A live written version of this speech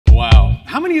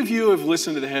How many of you have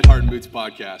listened to the Head, Heart, and Boots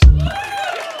podcast?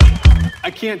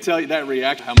 I can't tell you that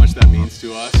react how much that means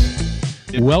to us.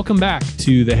 Welcome back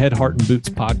to the Head, Heart, and Boots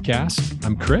podcast.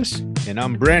 I'm Chris. And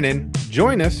I'm Brandon.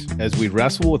 Join us as we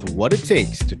wrestle with what it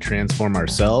takes to transform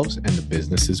ourselves and the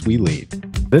businesses we lead.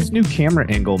 This new camera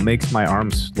angle makes my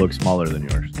arms look smaller than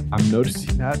yours. I'm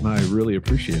noticing that, and I really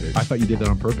appreciate it. I thought you did that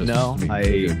on purpose. No,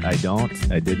 I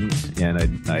didn't, and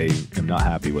I am not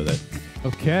happy with it.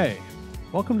 Okay.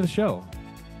 Welcome to the show.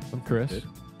 I'm Chris.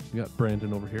 We got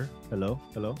Brandon over here. Hello.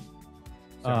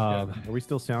 Are we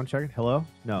still sound checking? Hello?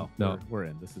 No. We're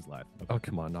in. This is live. Okay. Oh,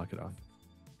 come on, knock it off.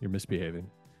 You're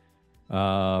misbehaving.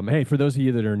 Hey, for those of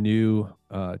you that are new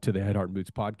to the Head, Heart, and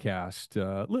Boots podcast,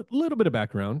 little bit of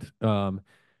background.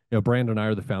 Brandon and I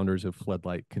are the founders of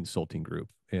Floodlight Consulting Group,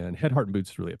 and Head, Heart, and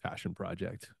Boots is really a passion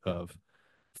project of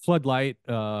Floodlight.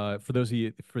 For those of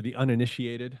you, for the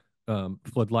uninitiated,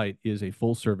 Floodlight is a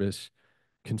full-service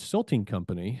consulting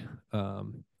company.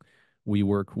 We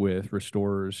work with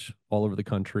restorers all over the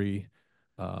country.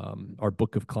 Our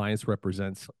book of clients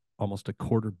represents almost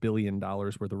 $250 million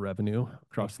worth of revenue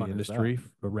across the industry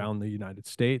around the United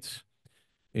States.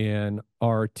 And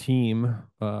our team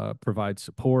provides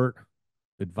support,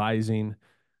 advising,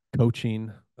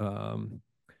 coaching to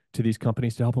these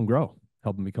companies to help them grow,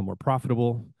 help them become more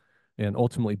profitable, and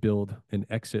ultimately build an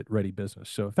exit-ready business.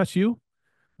 So if that's you,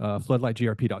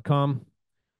 floodlightgrp.com.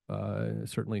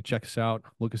 Certainly check us out,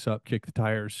 look us up, kick the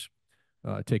tires,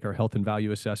 take our health and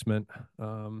value assessment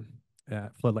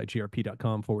at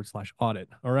floodlightgrp.com/audit.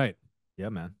 All right. Yeah,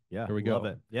 man. Yeah. Here we go. Love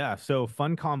it. Yeah. So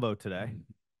fun combo today.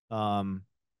 I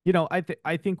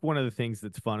think one of the things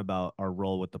that's fun about our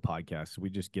role with the podcast, we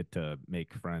just get to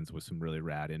make friends with some really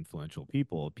rad, influential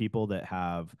people that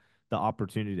have the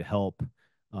opportunity to help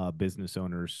business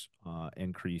owners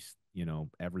increase,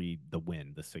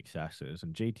 the successes.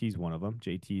 And JT's one of them.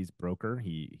 JT's broker.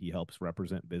 He helps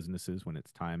represent businesses when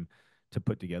it's time to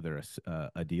put together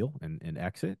a deal and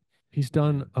exit. He's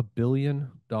done $1 billion.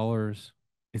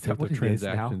 Is that what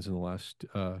transactions in the last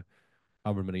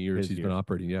however many years he's been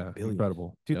operating? Yeah,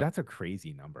 incredible, dude. Yep. That's a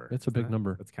crazy number. It's a big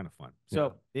number. That's kind of fun.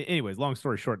 So, anyways, long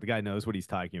story short, the guy knows what he's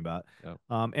talking about. Yep.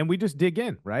 And we just dig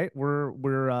in, right?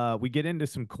 We get into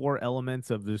some core elements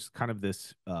of this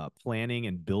planning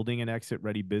and building an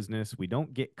exit-ready business. We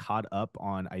don't get caught up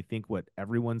on, I think, what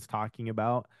everyone's talking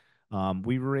about.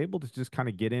 We were able to just kind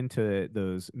of get into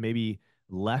those maybe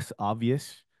less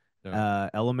obvious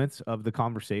elements of the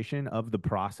conversation, of the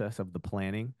process, of the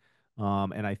planning.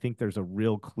 And I think there's a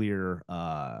real clear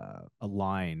a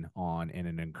line on and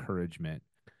an encouragement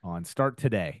on start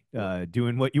today,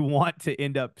 doing what you want to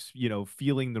end up,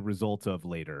 feeling the results of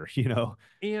later,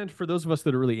 And for those of us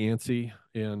that are really antsy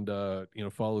and,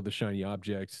 follow the shiny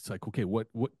objects, it's like, okay, what,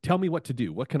 tell me what to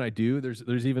do. What can I do?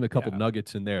 There's even a couple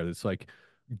nuggets in there. That's like,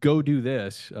 go do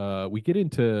this. We get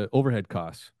into overhead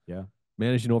costs. Yeah.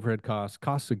 Managing overhead costs,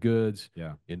 costs of goods,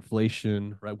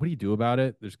 inflation, right? What do you do about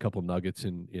it? There's a couple nuggets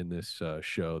in this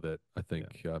show that I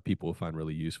think people will find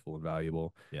really useful and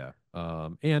valuable. Yeah.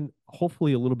 And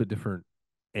hopefully a little bit different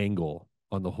angle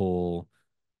on the whole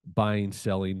buying,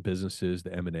 selling businesses,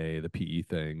 the M&A, the PE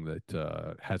thing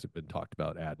that hasn't been talked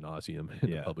about ad nauseum in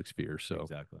the public sphere. So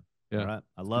exactly. Yeah. All right.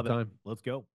 I love it. Time. Let's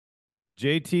go.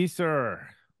 JT, sir.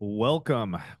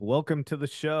 Welcome to the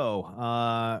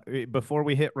show. Before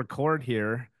we hit record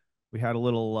here, we had a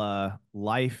little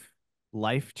life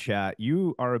chat.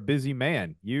 You are a busy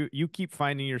man. You keep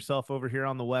finding yourself over here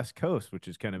on the West Coast, which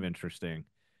is kind of interesting.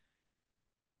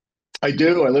 I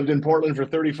do. I lived in Portland for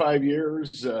 35 years.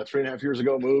 3.5 years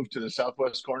ago, moved to the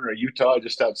southwest corner of Utah,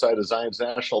 just outside of Zion's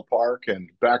National Park,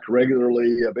 and back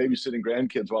regularly babysitting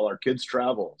grandkids while our kids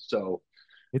travel. So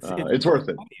it's worth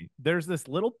it. There's this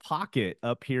little pocket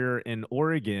up here in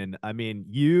Oregon. I mean,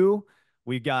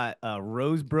 we got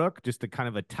Rosebrook, just a kind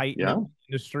of a tight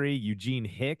industry. Eugene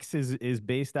Hicks is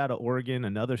based out of Oregon,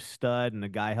 another stud and a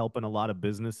guy helping a lot of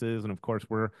businesses. And of course,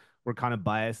 we're kind of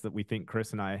biased that we think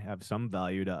Chris and I have some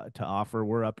value to offer.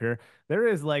 We're up here. There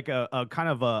is like a kind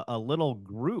of a little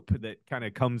group that kind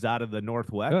of comes out of the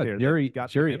Northwest. There. Jerry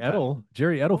Edel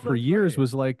for years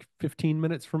was like 15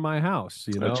 minutes from my house.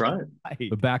 That's right.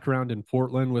 A background in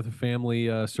Portland with a family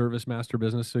service master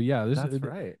business. So that's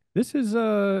right. This is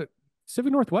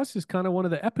Pacific Northwest is kind of one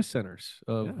of the epicenters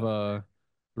of the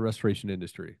restoration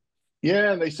industry.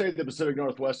 Yeah, and they say the Pacific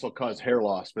Northwest will cause hair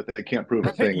loss, but they can't prove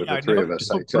a thing with the three of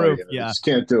us. I tell you, just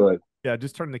can't do it. Yeah,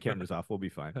 just turn the cameras off. We'll be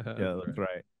fine. Yeah, that's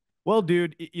right. Well,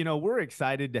 dude, we're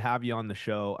excited to have you on the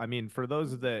show. I mean, for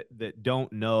those that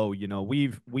don't know,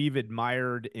 we've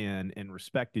admired and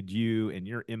respected you and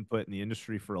your input in the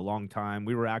industry for a long time.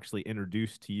 We were actually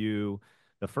introduced to you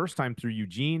the first time through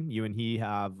Eugene. You and he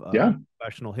have Yeah.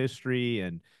 professional history,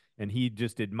 and he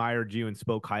just admired you and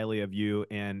spoke highly of you.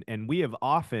 And we have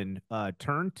often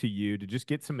turned to you to just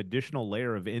get some additional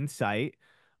layer of insight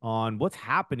on what's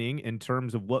happening in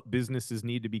terms of what businesses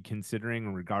need to be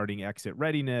considering regarding exit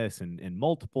readiness and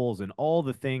multiples and all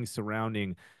the things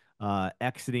surrounding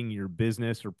exiting your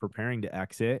business or preparing to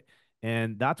exit.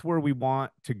 And that's where we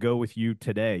want to go with you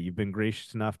today. You've been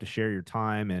gracious enough to share your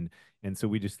time, and so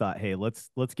we just thought, hey,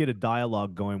 let's get a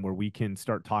dialogue going where we can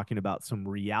start talking about some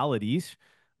realities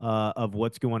of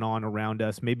what's going on around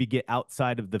us. Maybe get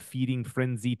outside of the feeding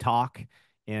frenzy talk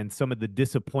and some of the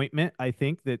disappointment, I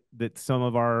think, that some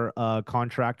of our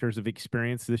contractors have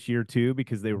experienced this year too,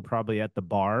 because they were probably at the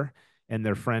bar and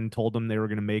their friend told them they were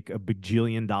going to make a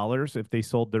bajillion dollars if they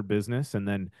sold their business, and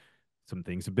then some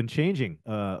things have been changing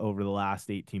over the last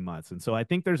 18 months. And so I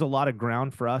think there's a lot of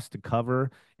ground for us to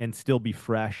cover and still be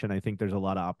fresh. And I think there's a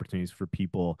lot of opportunities for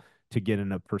people to get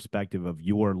in a perspective of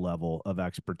your level of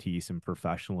expertise and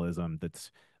professionalism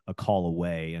that's a call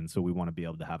away. And so we want to be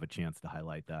able to have a chance to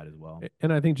highlight that as well.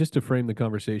 And I think just to frame the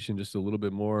conversation just a little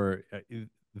bit more,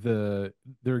 there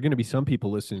are going to be some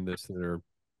people listening to this that are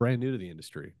brand new to the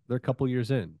industry. They're a couple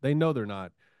years in. They know they're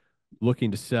not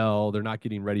looking to sell. They're not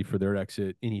getting ready for their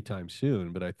exit anytime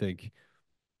soon. But I think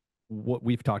what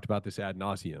we've talked about this ad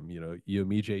nauseum, you and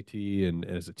me, JT, and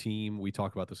as a team, we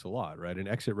talk about this a lot, right? An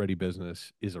exit ready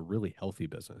business is a really healthy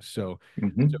business. So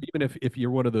even if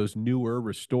you're one of those newer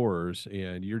restorers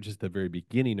and you're just the very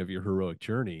beginning of your heroic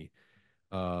journey,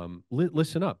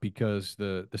 listen up, because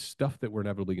the stuff that we're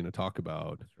inevitably going to talk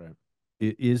about, That's right,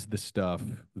 it is the stuff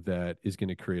that is going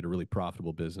to create a really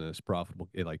profitable business,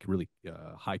 like really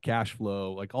high cash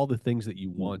flow, like all the things that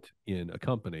you want in a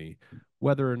company,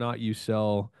 whether or not you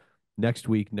sell next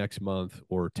week, next month,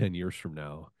 or 10 years from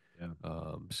now.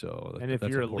 Yeah. So And if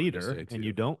that's you're a important to leader say, and too.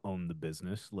 you don't own the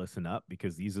business, listen up,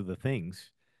 because these are the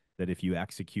things that if you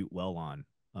execute well on,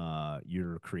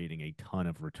 you're creating a ton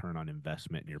of return on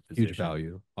investment in your position. Huge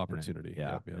value, opportunity.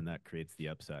 Yep. Yep. And that creates the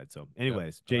upside. So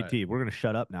anyways, Yep. JT, we're going to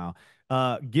shut up now.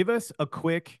 Give us the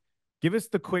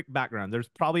quick background. There's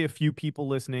probably a few people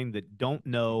listening that don't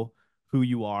know who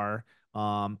you are.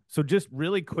 So just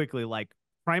really quickly, like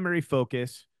primary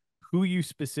focus, who you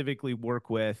specifically work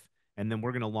with, and then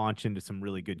we're going to launch into some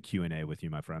really good Q&A with you,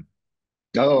 my friend.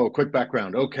 Oh, quick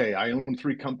background. Okay, I owned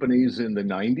 3 companies in the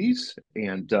 90s.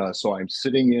 And so I'm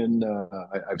sitting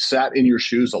I've sat in your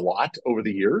shoes a lot over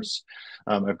the years.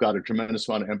 I've got a tremendous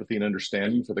amount of empathy and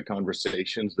understanding for the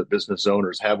conversations that business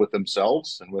owners have with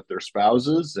themselves and with their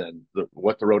spouses and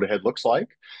what the road ahead looks like.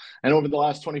 And over the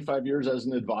last 25 years as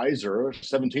an advisor,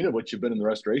 17 of which have been in the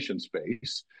restoration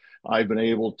space, I've been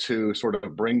able to sort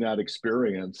of bring that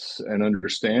experience and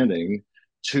understanding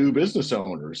to business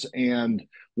owners. And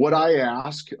what I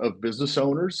ask of business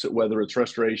owners, whether it's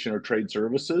restoration or trade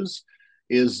services,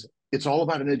 is it's all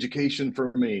about an education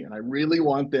for me. And I really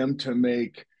want them to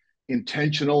make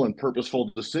intentional and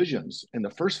purposeful decisions. And the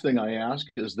first thing I ask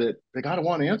is that they got to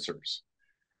want answers.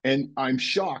 And I'm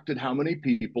shocked at how many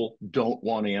people don't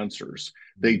want answers.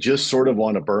 They just sort of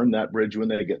want to burn that bridge when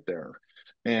they get there.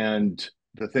 And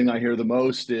the thing I hear the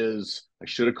most is, I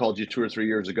should have called you 2 or 3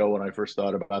 years ago when I first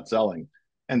thought about selling.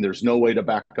 And there's no way to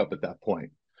back up at that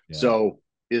point. Yeah. So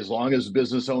as long as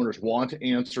business owners want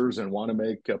answers and want to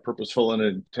make purposeful and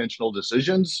intentional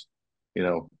decisions,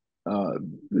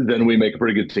 then we make a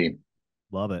pretty good team.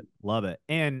 Love it. Love it.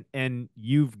 And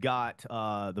you've got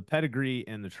the pedigree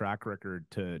and the track record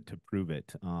to prove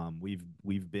it.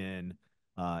 We've been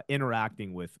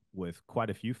interacting with quite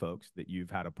a few folks that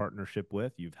you've had a partnership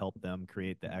with. You've helped them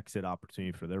create the exit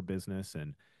opportunity for their business,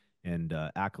 and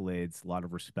accolades, a lot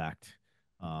of respect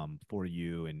for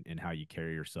you and how you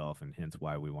carry yourself, and hence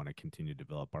why we want to continue to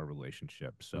develop our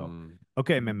relationship. So,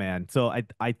 okay, my man. So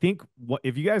I think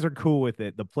if you guys are cool with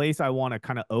it, the place I want to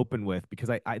kind of open with, because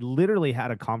I literally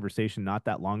had a conversation not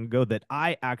that long ago that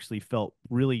I actually felt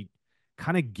really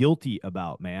kind of guilty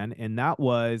about, man. And that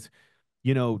was,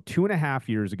 2.5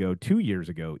 years ago, 2 years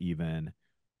ago, even,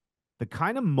 the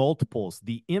kind of multiples,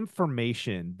 the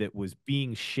information that was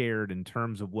being shared in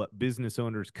terms of what business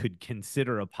owners could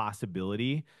consider a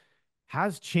possibility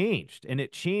has changed. And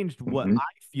it changed what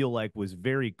I feel like was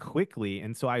very quickly.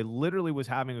 And so I literally was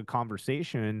having a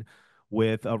conversation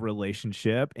with a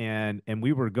relationship, and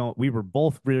we were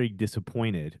both very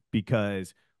disappointed,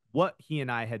 because what he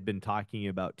and I had been talking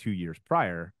about 2 years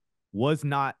prior was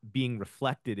not being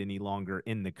reflected any longer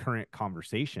in the current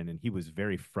conversation. And he was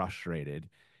very frustrated.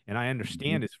 And I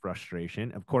understand his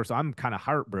frustration. Of course, I'm kind of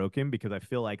heartbroken, because I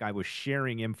feel like I was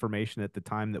sharing information at the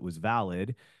time that was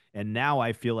valid. And now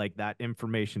I feel like that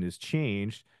information has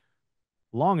changed.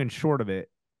 Long and short of it,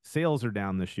 sales are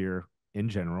down this year in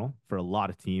general for a lot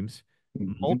of teams.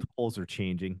 Multiples are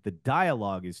changing. The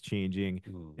dialogue is changing.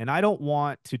 And I don't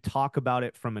want to talk about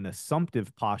it from an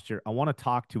assumptive posture. I want to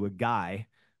talk to a guy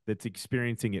that's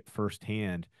experiencing it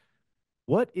firsthand.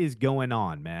 What is going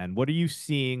on, man? What are you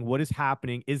seeing? What is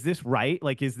happening? Is this right?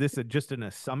 Like, is this just an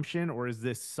assumption, or is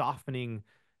this softening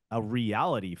a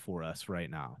reality for us right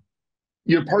now?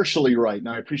 You're partially right, and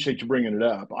I appreciate you bringing it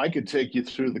up. I could take you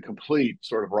through the complete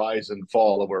sort of rise and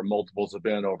fall of where multiples have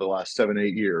been over the last 7,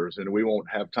 8 years, and we won't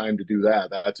have time to do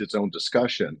that. That's its own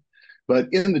discussion. But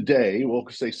in the day, we'll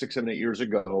say 6, 7, 8 years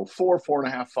ago, 4,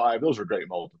 4.5, 5, those are great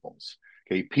multiples.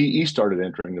 Okay, PE started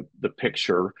entering the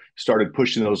picture, started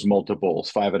pushing those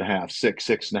multiples, 5.5, 6,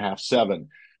 6.5, 7.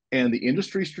 And the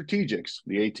industry strategics,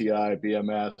 the ATI,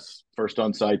 BMS, First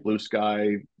Onsite, Blue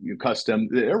Sky, Custom,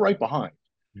 they're right behind.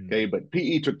 Okay, but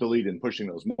PE took the lead in pushing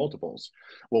those multiples.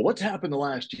 Well, what's happened the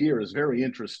last year is very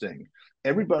interesting.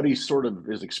 Everybody sort of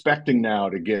is expecting now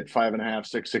to get 5.5,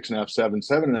 6, 6.5, 7,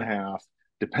 7.5,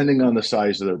 depending on the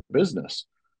size of their business.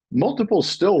 Multiples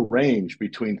still range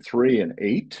between 3 and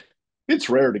 8. It's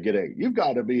rare to get 8. You've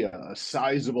got to be a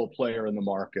sizable player in the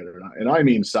market, and I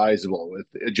mean sizable, with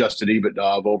adjusted EBITDA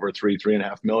of over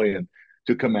 3.5 million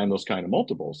to command those kind of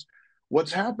multiples.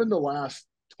 What's happened the last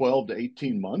 12 to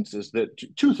 18 months is that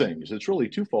two things. It's really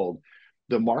twofold.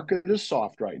 The market is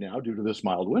soft right now due to this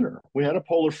mild winter. We had a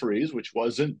polar freeze, which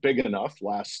wasn't big enough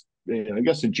last, I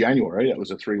guess in January, that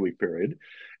was a 3-week period.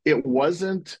 It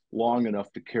wasn't long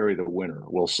enough to carry the winter,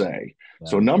 we'll say. Yeah.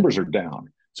 So numbers are down.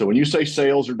 So when you say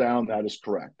sales are down, that is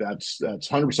correct. That's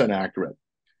 100% accurate.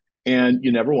 And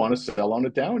you never want to sell on a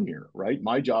down year, right?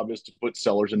 My job is to put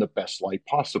sellers in the best light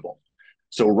possible.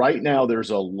 So right now, there's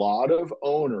a lot of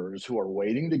owners who are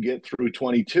waiting to get through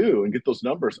 22 and get those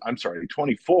numbers. I'm sorry,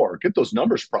 24, get those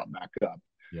numbers propped back up.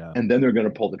 Yeah. And then they're going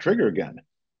to pull the trigger again.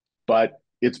 But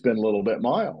it's been a little bit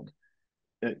mild.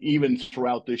 And even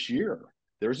throughout this year,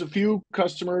 there's a few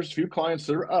customers, few clients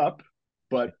that are up,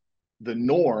 but the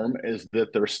norm is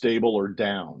that they're stable or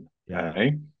down. Yeah.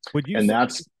 Okay. Would you and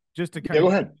that's just to kind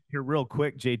of here real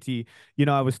quick, JT, you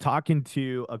know, I was talking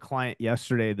to a client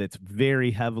yesterday that's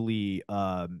very heavily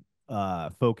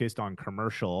focused on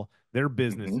commercial. Their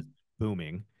business is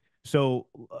booming. So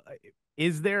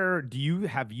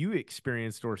have you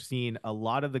experienced or seen a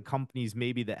lot of the companies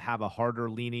maybe that have a harder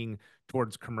leaning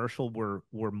towards commercial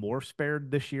were more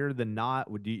spared this year than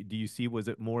not? Do you see, was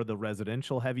it more the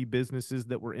residential heavy businesses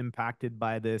that were impacted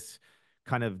by this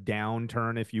kind of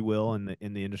downturn, if you will, in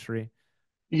the industry?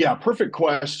 Yeah, perfect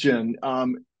question.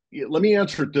 Let me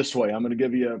answer it this way. I'm going to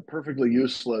give you a perfectly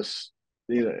useless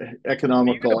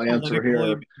economical answer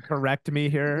here. Correct me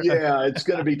here. Yeah, it's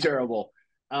going to be terrible.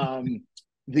 A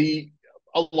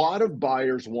lot of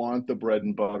buyers want the bread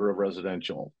and butter of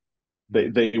residential.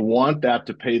 They want that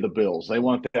to pay the bills. They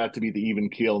want that to be the even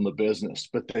keel in the business,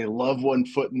 but they love one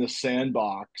foot in the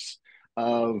sandbox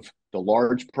of the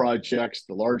large projects,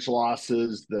 the large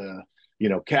losses, the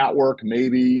cat work,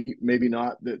 maybe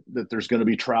not that there's going to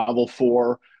be travel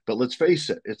for, but let's face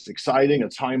it, it's exciting.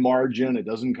 It's high margin. It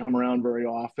doesn't come around very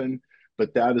often,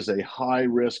 but that is a high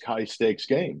risk, high stakes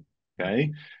game.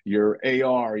 Okay. Your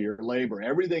AR, your labor,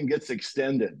 everything gets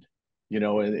extended,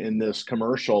 in this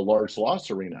commercial large loss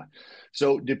arena.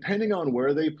 So depending on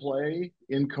where they play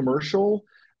in commercial,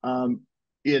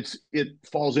 it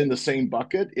falls in the same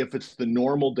bucket. If it's the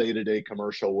normal day-to-day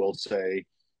commercial, we'll say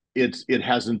it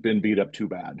hasn't been beat up too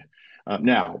bad.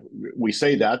 Now, we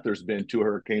say that there's been 2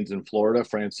 hurricanes in Florida.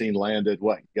 Francine landed,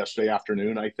 yesterday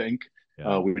afternoon, I think.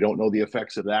 Yeah. We don't know the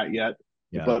effects of that yet.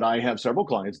 Yeah. But I have several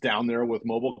clients down there with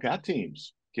mobile cat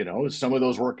teams. Some of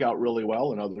those work out really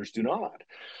well and others do not.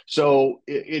 So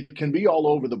it can be all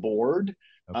over the board.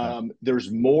 Okay.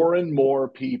 There's more and more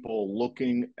people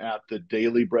looking at the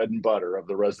daily bread and butter of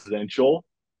the residential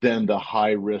than the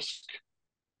high risk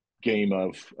game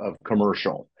of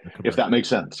commercial, if that makes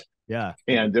sense. Yeah.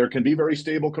 And there can be very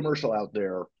stable commercial out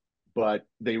there, but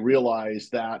they realize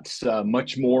that's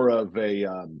much more of a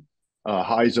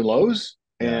highs and lows.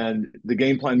 Yeah. And the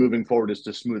game plan moving forward is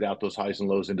to smooth out those highs and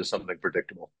lows into something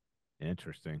predictable.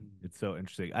 Interesting. It's so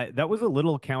interesting. That was a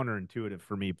little counterintuitive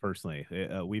for me personally.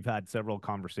 We've had several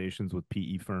conversations with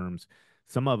PE firms.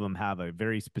 Some of them have a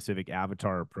very specific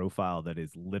avatar profile that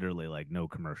is literally like no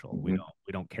commercial. We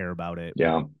don't care about it.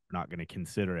 Yeah. We're not going to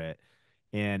consider it.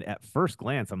 And at first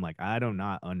glance, I'm like, I do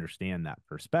not understand that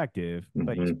perspective.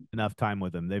 But you spend enough time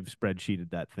with them, they've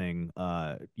spreadsheeted that thing,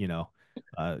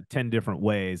 10 different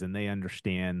ways, and they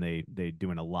understand. They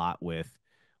doing a lot with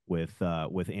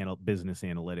business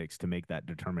analytics to make that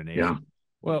determination. Yeah.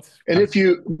 Well, and if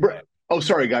you,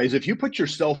 sorry guys, if you put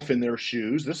yourself in their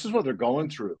shoes, this is what they're going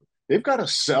through. they've got to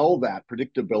sell that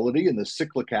predictability and the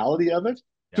cyclicality of it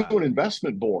Yeah. to an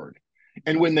investment board.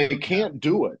 And when they can't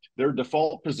do it, their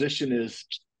default position is,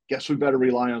 guess we better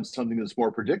rely on something that's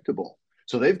more predictable.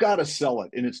 So they've got to sell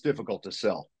it, and it's difficult to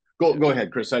sell. Go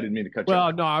ahead, Chris. I didn't mean to cut you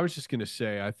off. Well, no, I was just going to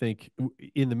say, I think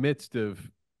in the midst of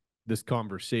this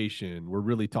conversation, we're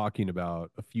really talking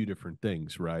about a few different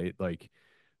things, right? Like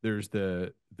there's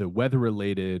the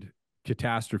weather-related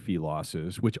catastrophe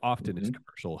losses, which often is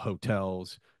commercial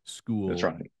hotels, schools, That's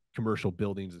right. commercial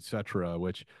buildings, et cetera,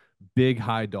 which big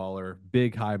high dollar,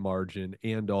 big high margin,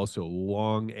 and also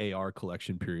long AR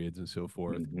collection periods and so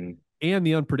forth. And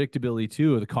the unpredictability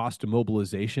too of the cost of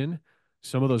mobilization.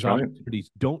 Some of those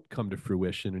opportunities don't come to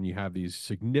fruition, and you have these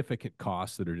significant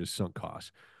costs that are just sunk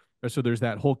costs. So there's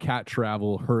that whole cat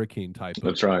travel, hurricane type of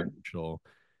potential.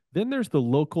 Then there's the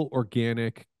local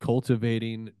organic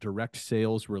cultivating direct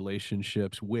sales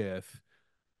relationships with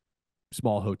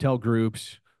small hotel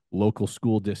groups, local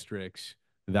school districts,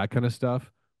 that kind of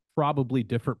stuff. Probably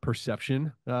different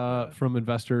perception from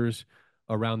investors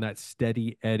around that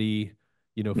steady Eddie,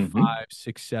 $5,000,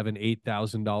 $6,000, $7,000,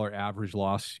 $8,000 average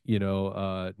loss,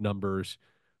 numbers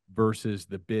versus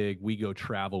the big, we go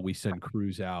travel, we send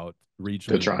crews out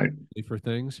regionally for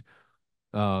things.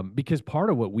 Because part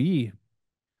of what we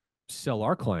sell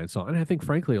our clients on, and I think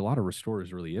frankly a lot of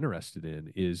restorers are really interested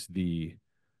in, is the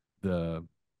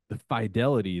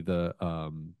fidelity, the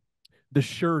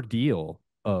sure deal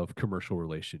of commercial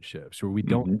relationships, where we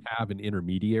don't have an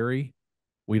intermediary,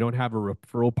 we don't have a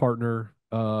referral partner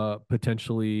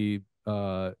potentially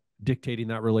dictating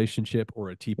that relationship,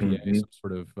 or a TPA, some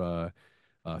sort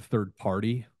of third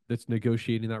party that's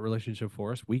negotiating that relationship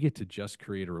for us. We get to just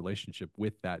create a relationship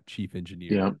with that chief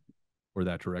engineer or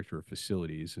that director of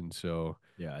facilities. And so,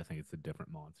 yeah, I think it's a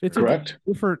different monster. It's correct.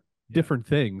 Different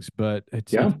things, but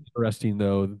it's interesting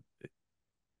though.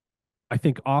 I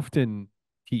think often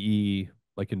PE,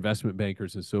 like investment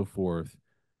bankers and so forth,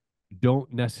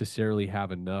 don't necessarily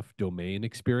have enough domain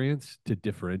experience to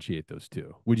differentiate those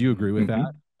two. Would you agree with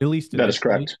that? At least that is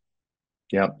correct.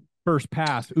 Yeah. First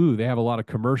pass, they have a lot of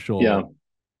commercial. Yeah.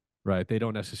 Right. They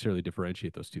don't necessarily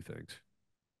differentiate those two things.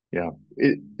 Yeah.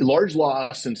 Large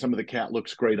loss and some of the cat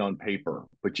looks great on paper,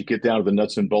 but you get down to the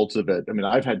nuts and bolts of it. I mean,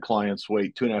 I've had clients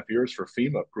wait 2.5 years for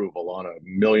FEMA approval on a $1.6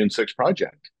 million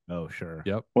project. Oh, sure.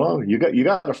 Yep. Well, you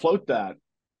got to float that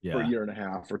for 1.5 years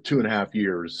or 2.5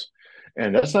 years.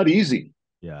 And that's not easy.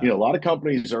 Yeah. A lot of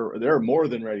companies they're more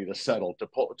than ready to settle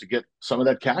to get some of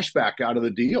that cash back out of the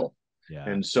deal. Yeah.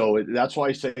 And so that's why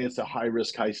I say it's a high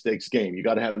risk, high stakes game. You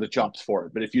got to have the chops for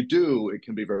it. But if you do, it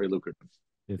can be very lucrative.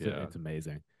 It's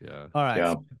amazing. Yeah. All right.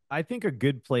 Yeah. So I think a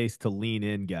good place to lean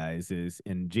in, guys, is,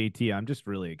 and JT, I'm just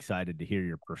really excited to hear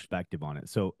your perspective on it.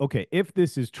 So, okay, if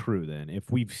this is true, then if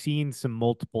we've seen some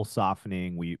multiple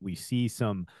softening, we see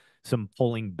some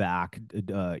pulling back,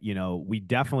 we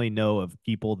definitely know of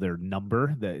people, their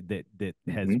number that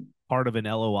has part of an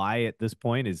LOI at this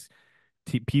point is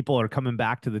people are coming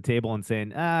back to the table and saying,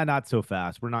 not so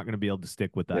fast. We're not going to be able to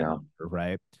stick with that number,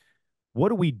 right? What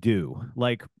do we do?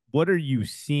 Like, what are you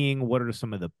seeing? What are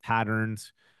some of the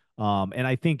patterns? And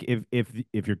I think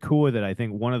if you're cool with it, I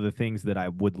think one of the things that I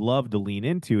would love to lean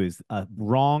into is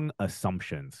wrong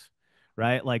assumptions,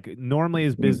 right? Like normally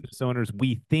as business owners,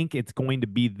 we think it's going to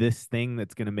be this thing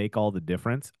that's going to make all the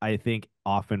difference. I think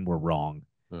often we're wrong.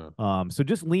 So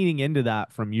just leaning into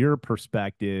that from your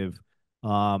perspective,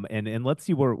 and let's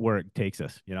see where it takes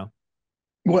us,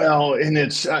 Well, and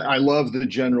I love the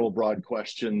general broad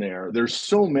question there. There's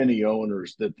so many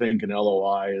owners that think an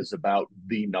LOI is about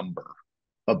the number,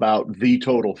 about the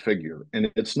total figure,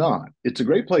 and it's not. It's a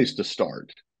great place to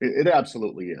start. It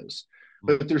absolutely is.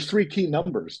 But there's 3 key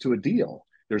numbers to a deal.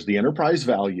 There's the enterprise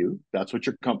value. That's what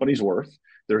your company's worth.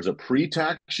 There's a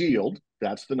pre-tax yield.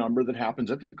 That's the number that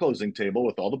happens at the closing table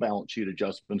with all the balance sheet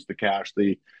adjustments, the cash,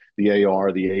 the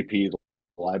AR, the AP, the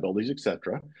liabilities,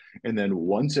 etc. And then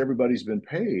once everybody's been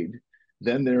paid,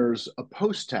 then there's a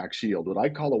post-tax yield, what I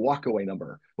call a walkaway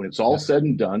number. When it's all said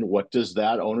and done, what does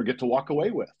that owner get to walk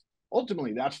away with?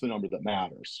 Ultimately, that's the number that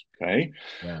matters. Okay.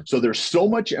 Yeah. So there's so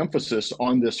much emphasis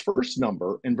on this first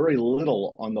number and very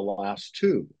little on the last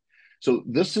 2. So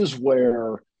this is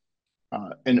where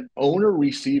an owner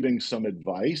receiving some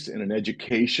advice and an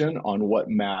education on what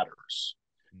matters.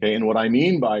 Okay, and what I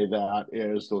mean by that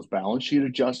is those balance sheet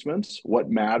adjustments. What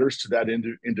matters to that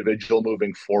individual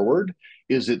moving forward?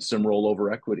 Is it some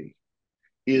rollover equity?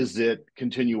 Is it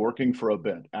continue working for a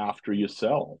bit after you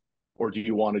sell? Or do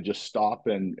you want to just stop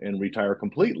and retire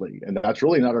completely? And that's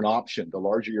really not an option. The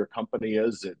larger your company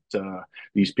is,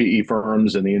 these PE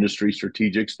firms and the industry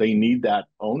strategics, they need that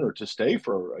owner to stay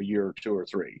for a year or 2 or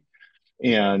 3.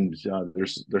 And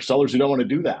there's sellers who don't want to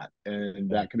do that, and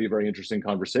that can be a very interesting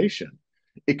conversation.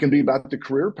 It can be about the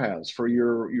career paths for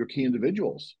your key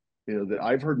individuals. You know, that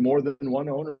I've heard more than one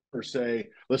owner say,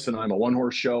 "Listen, I'm a one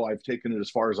horse show. I've taken it as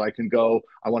far as I can go.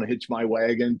 I want to hitch my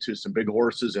wagon to some big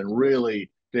horses and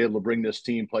really be able to bring this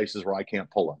team places where I can't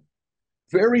pull them."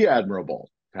 Very admirable.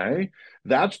 Okay,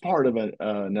 that's part of an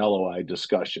LOI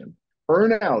discussion.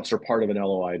 Earnouts are part of an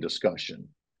LOI discussion.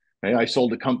 Okay? I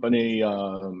sold a company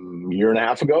a year and a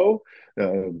half ago,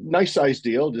 nice size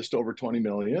deal, just over 20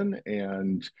 million,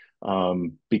 and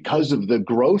because of the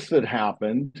growth that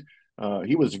happened,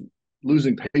 he was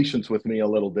losing patience with me a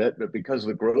little bit, but because of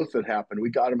the growth that happened, we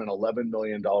got him an $11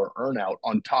 million earnout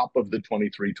on top of the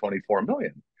 23, 24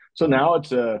 million. So now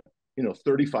it's a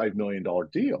 $35 million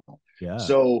deal. Yeah.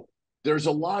 So there's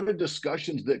a lot of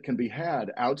discussions that can be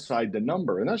had outside the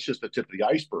number, and that's just the tip of the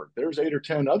iceberg. There's 8 or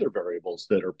 10 other variables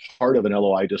that are part of an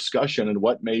LOI discussion and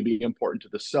what may be important to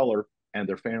the seller and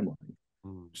their family.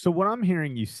 So what I'm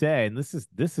hearing you say, and this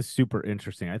is super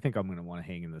interesting. I think I'm going to want to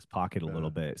hang in this pocket a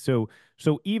little bit. So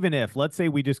even if, let's say,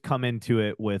 we just come into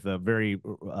it with a very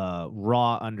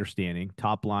raw understanding,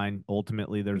 top line,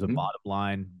 ultimately there's a bottom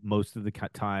line. Most of the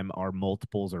time, our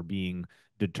multiples are being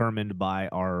determined by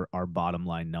our bottom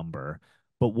line number.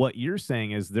 But what you're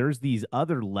saying is there's these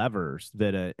other levers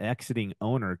that an exiting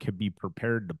owner could be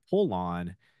prepared to pull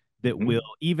on that will,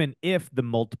 even if the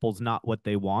multiple's not what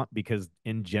they want, because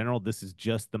in general, this is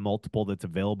just the multiple that's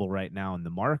available right now in the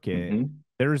market.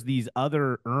 There's these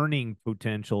other earning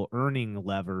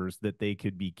levers that they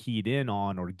could be keyed in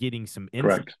on, or getting some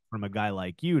insight from a guy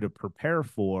like you to prepare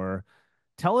for.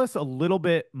 Tell us a little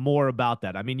bit more about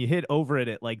that. I mean, you hit over it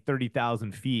at like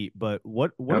 30,000 feet, but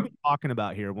what are we talking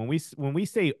about here? When we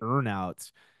say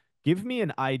earnouts, give me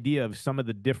an idea of some of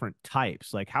the different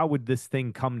types. Like, how would this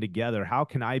thing come together? How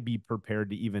can I be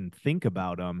prepared to even think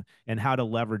about them, and how to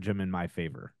leverage them in my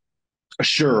favor?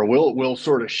 Sure. We'll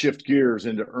sort of shift gears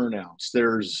into earnouts.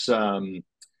 There's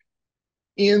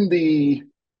in the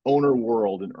owner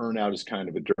world, an earnout is kind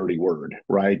of a dirty word,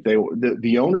 right?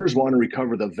 The owners want to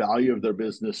recover the value of their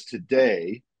business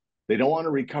today. They don't want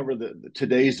to recover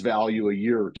today's value a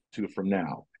year or two from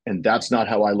now. And that's not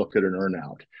how I look at an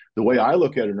earnout. The way I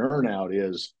look at an earnout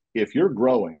is, if you're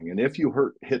growing and if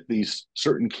you hit these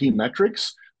certain key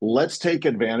metrics, let's take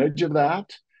advantage of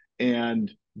that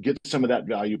and get some of that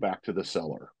value back to the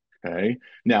seller. Okay.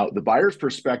 Now, the buyer's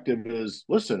perspective is,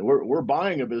 listen, we're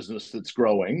buying a business that's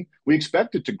growing. We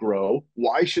expect it to grow.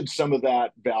 Why should some of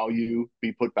that value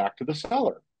be put back to the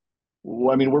seller?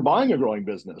 Well, I mean, we're buying a growing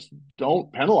business.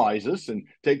 Don't penalize us and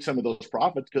take some of those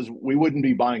profits, because we wouldn't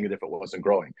be buying it if it wasn't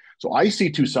growing. So I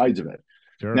see two sides of it.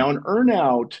 Sure. Now, an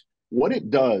earnout, what it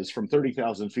does from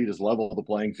 30,000 feet is level the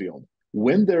playing field.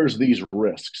 When there's these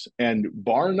risks, and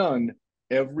bar none,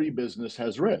 every business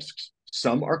has risks.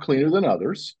 Some are cleaner than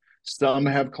others. Some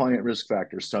have client risk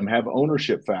factors. Some have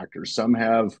ownership factors. Some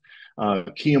have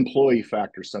key employee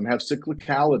factors. Some have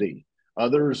cyclicality.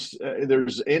 Others,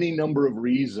 there's any number of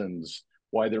reasons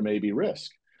why there may be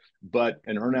risk. But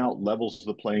an earnout levels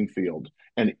the playing field.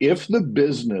 And if the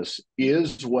business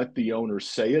is what the owners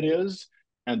say it is,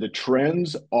 and the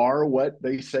trends are what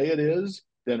they say it is,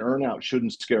 then earnout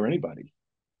shouldn't scare anybody.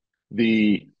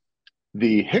 The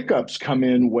hiccups come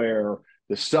in where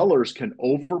the sellers can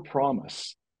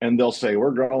overpromise, and they'll say,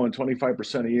 we're growing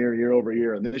 25% a year over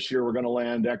year, and this year we're going to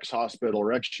land X hospital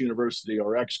or X university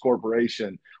or X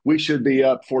corporation. We should be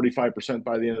up 45%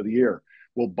 by the end of the year.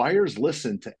 Well, buyers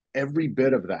listen to every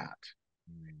bit of that.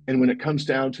 And when it comes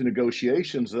down to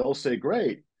negotiations, they'll say,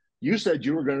 great, you said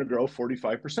you were going to grow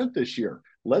 45% this year.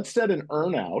 Let's set an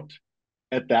earnout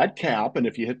at that cap, and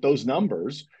if you hit those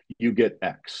numbers, you get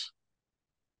X.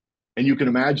 And you can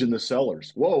imagine the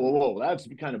sellers, whoa, that's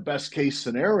the kind of best case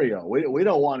scenario. We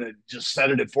don't want to just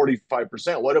set it at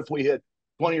 45%. What if we hit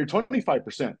 20 or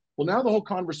 25%? Well, now the whole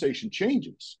conversation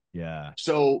changes. Yeah.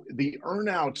 So the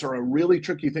earnouts are a really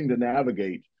tricky thing to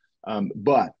navigate.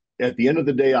 But at the end of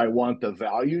the day, I want the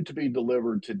value to be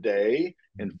delivered today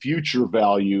and future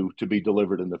value to be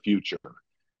delivered in the future.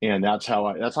 And that's how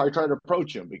I try to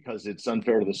approach them, because it's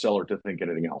unfair to the seller to think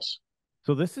anything else.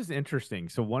 So this is interesting.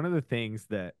 So one of the things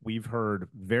that we've heard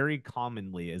very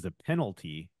commonly as a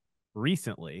penalty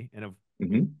recently, and of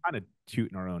kind of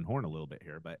tooting our own horn a little bit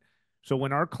here, but so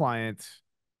when our clients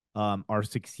are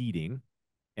succeeding,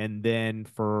 and then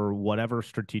for whatever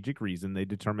strategic reason they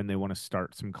determine they want to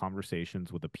start some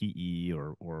conversations with a PE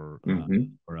or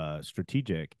a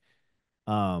strategic,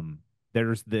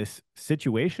 there's this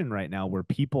situation right now where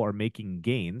people are making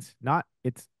gains.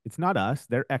 It's not us,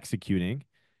 they're executing.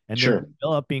 and they're Sure.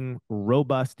 developing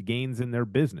robust gains in their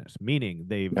business, meaning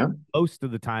they've Yeah. most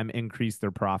of the time increased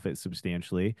their profit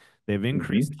substantially. They've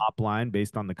increased top line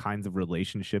based on the kinds of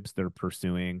relationships they're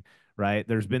pursuing, right?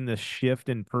 There's been this shift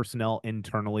in personnel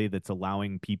internally that's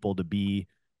allowing people to be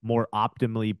more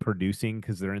optimally producing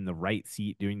because they're in the right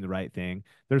seat doing the right thing.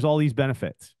 There's all these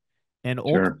benefits. And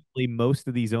Sure. ultimately, most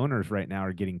of these owners right now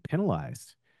are getting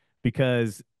penalized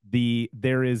because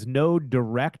there is no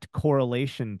direct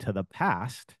correlation to the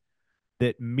past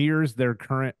that mirrors their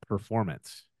current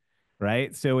performance.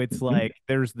 Right. So it's like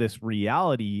there's this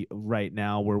reality right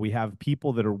now where we have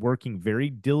people that are working very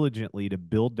diligently to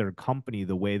build their company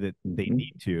the way that they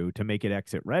need to make it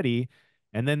exit ready.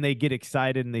 And then they get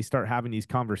excited and they start having these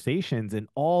conversations, and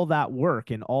all that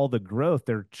work and all the growth,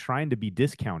 they're trying to be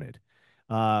discounted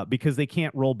because they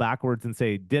can't roll backwards and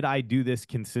say, did I do this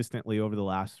consistently over the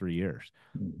last 3 years?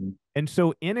 And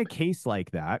so in a case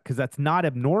like that, because that's not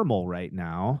abnormal right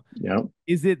now, Yeah.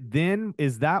 is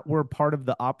that where part of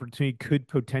the opportunity could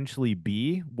potentially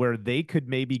be, where they could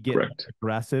maybe get Correct.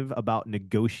 aggressive about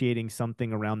negotiating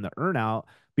something around the earnout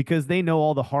because they know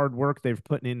all the hard work they've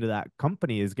put into that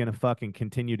company is going to fucking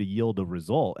continue to yield a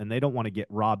result, and they don't want to get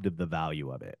robbed of the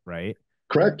value of it, right?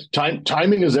 Correct.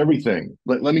 Timing is everything.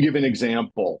 Let me give an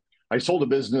example. I sold a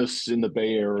business in the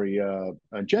Bay Area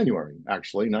in January,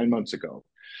 actually, 9 months ago.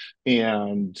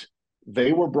 And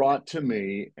they were brought to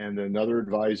me, and another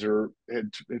advisor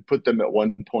had put them at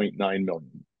 1.9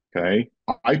 million. Okay.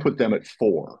 I put them at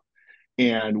 4.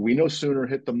 And we no sooner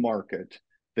hit the market,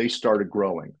 they started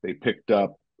growing. They picked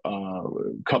up a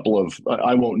couple of,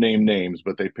 I won't name names,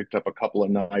 but they picked up a couple of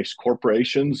nice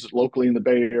corporations locally in the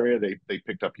Bay Area. They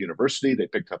picked up university, they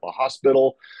picked up a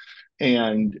hospital.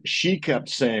 And she kept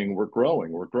saying, we're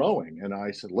growing, we're growing. And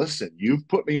I said, listen, you've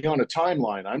put me on a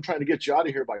timeline. I'm trying to get you out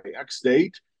of here by X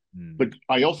date, but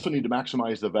I also need to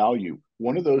maximize the value.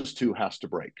 One of those two has to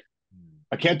break.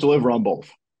 I can't deliver on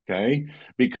both. Okay.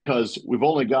 Because we've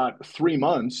only got 3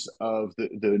 months of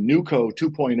the NewCo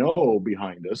 2.0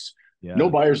 behind us. Yeah.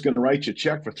 No buyer's going to write you a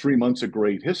check for 3 months of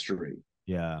great history.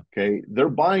 Yeah. Okay. They're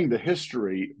buying the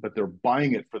history, but they're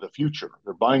buying it for the future.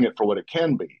 They're buying it for what it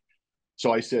can be.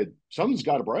 So I said, something's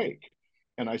got to break.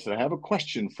 And I said, I have a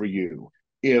question for you.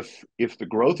 If the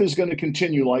growth is going to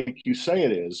continue like you say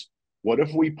it is, what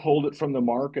if we pulled it from the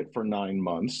market for 9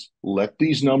 months, let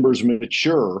these numbers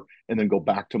mature, and then go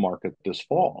back to market this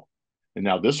fall? And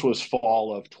now this was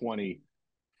fall of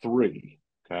 23.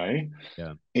 Okay.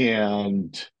 Yeah.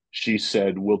 And she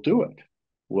said, we'll do it.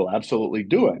 We'll absolutely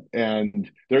do it.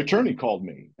 And their attorney called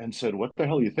me and said, what the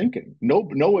hell are you thinking?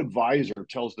 No advisor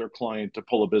tells their client to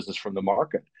pull a business from the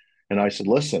market. And I said,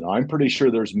 listen, I'm pretty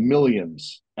sure there's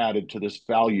millions added to this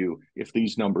value if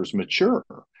these numbers mature.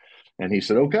 And he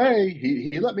said, okay.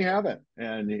 He let me have it.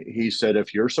 And he said,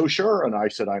 if you're so sure. And I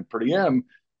said, I pretty am,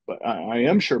 but I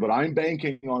am sure, but I'm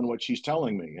banking on what she's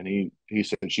telling me. And he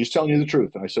said, she's telling you the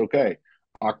truth. And I said, okay.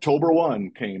 October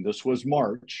 1 came. This was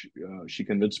March. She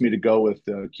convinced me to go with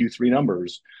Q3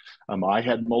 numbers. I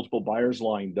had multiple buyers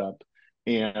lined up.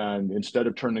 And instead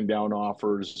of turning down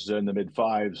offers in the mid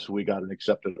 5s, we got an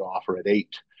accepted offer at 8.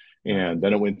 And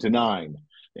then it went to 9.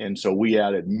 And so we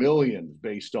added millions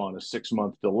based on a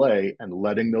 6-month delay and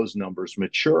letting those numbers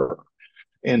mature.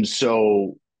 And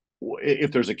so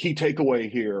if there's a key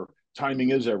takeaway here, timing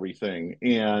is everything.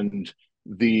 And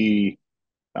the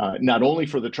not only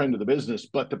for the trend of the business,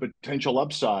 but the potential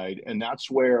upside. And that's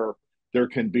where there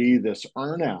can be this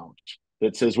earnout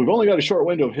that says, we've only got a short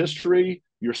window of history.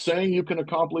 You're saying you can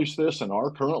accomplish this and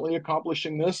are currently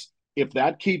accomplishing this. If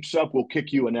that keeps up, we'll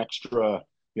kick you an extra,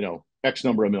 X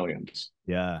number of millions.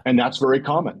 Yeah. And that's very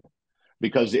common,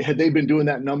 because had they been doing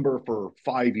that number for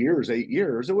 5 years, 8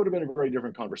 years, it would have been a very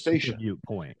different conversation.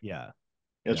 Viewpoint. Yeah.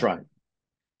 That's right.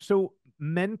 So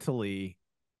mentally,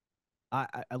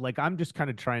 I'm just kind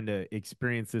of trying to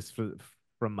experience this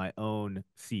from my own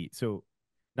seat. So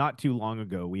not too long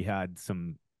ago, we had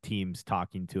some teams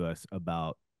talking to us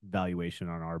about valuation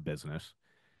on our business.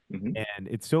 And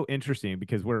it's so interesting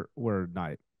because we're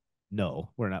not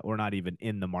even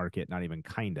in the market, not even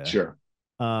kinda. Sure.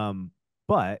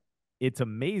 But it's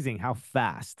amazing how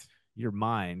fast your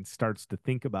mind starts to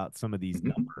think about some of these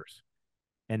numbers.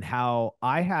 And how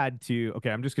I had to, okay,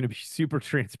 I'm just going to be super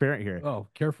transparent here. Oh,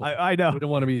 careful. I know. We don't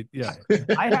want to be, yeah.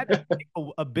 I had to take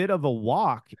a bit of a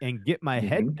walk and get my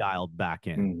head dialed back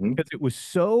in because it was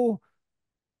so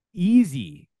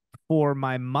easy for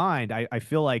my mind. I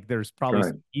feel like there's probably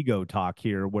some ego talk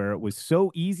here where it was so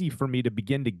easy for me to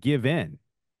begin to give in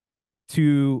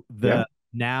to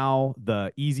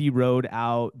the easy road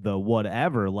out, the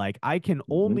whatever. Like I can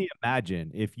only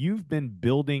imagine if you've been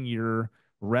building your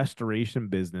restoration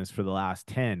business for the last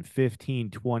 10, 15,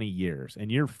 20 years,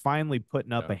 and you're finally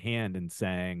putting up Yeah. a hand and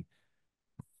saying,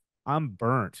 I'm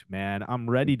burnt, man. I'm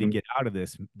ready to get out of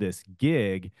this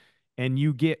gig. And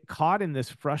you get caught in this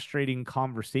frustrating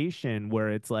conversation where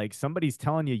it's like somebody's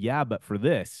telling you, yeah, but for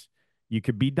this, you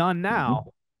could be done now.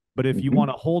 But if you want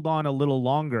to hold on a little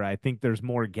longer, I think there's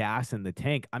more gas in the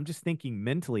tank. I'm just thinking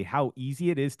mentally how easy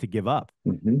it is to give up.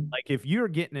 Like if you're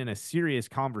getting in a serious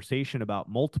conversation about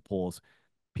multiples,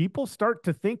 people start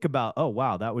to think about, oh,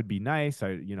 wow, that would be nice.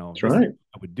 This is what I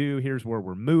would do. Here's where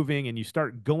we're moving. And you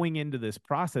start going into this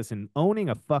process, and owning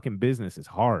a fucking business is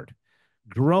hard.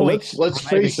 Growing, let's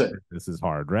face it, this is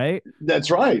hard, right?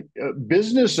 That's right.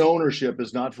 Business ownership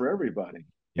is not for everybody.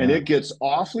 Yeah. And it gets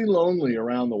awfully lonely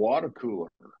around the water cooler,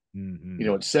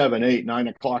 at 7, 8, 9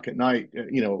 o'clock at night,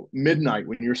 midnight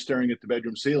when you're staring at the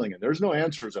bedroom ceiling and there's no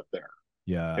answers up there.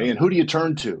 Yeah. Okay? And who do you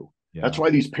turn to? Yeah. That's why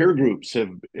these peer groups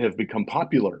have become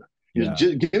popular. Yeah.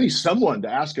 Just give me someone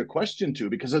to ask a question to,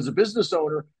 because as a business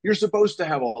owner, you're supposed to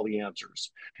have all the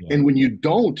answers. Yeah. And when you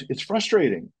don't, it's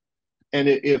frustrating. And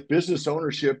if business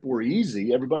ownership were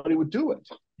easy, everybody would do it.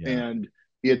 Yeah. And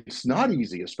it's not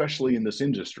easy, especially in this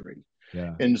industry.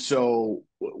 Yeah. And so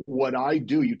what I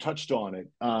do, you touched on it.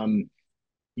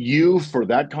 For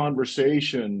that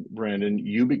conversation, Brandon,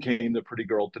 you became the pretty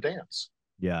girl to dance.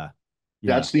 Yeah.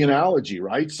 That's the analogy,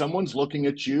 right? Someone's looking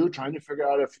at you, trying to figure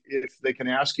out if they can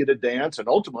ask you to dance. And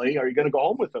ultimately, are you going to go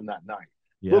home with them that night?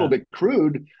 Yeah. A little bit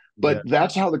crude, but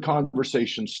that's how the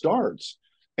conversation starts.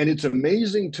 And it's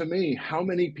amazing to me how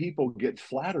many people get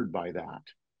flattered by that.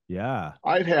 Yeah.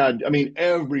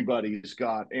 Everybody's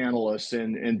got analysts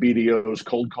and BDOs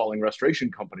cold calling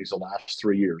restoration companies the last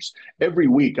 3 years. Every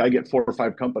week I get 4 or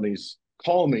 5 companies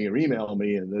call me or email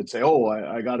me and they'd say, oh,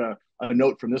 I got a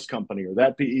note from this company or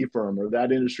that PE firm or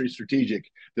that industry strategic.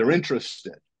 They're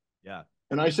interested. Yeah.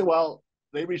 And I said, well,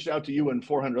 they reached out to you and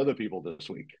 400 other people this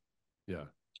week. Yeah.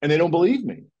 And they don't believe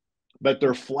me, but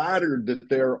they're flattered that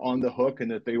they're on the hook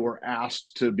and that they were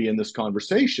asked to be in this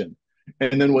conversation.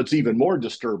 And then what's even more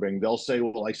disturbing, they'll say,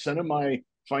 well, I sent them my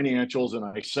financials and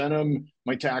I sent them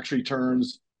my tax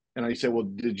returns. And I say, well,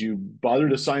 did you bother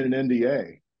to sign an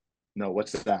NDA? No,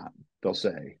 what's that? They'll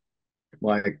say,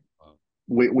 like,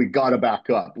 we got to back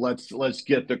up. Let's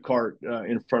get the cart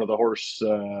in front of the horse.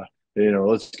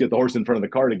 Let's get the horse in front of the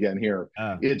cart again here.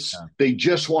 They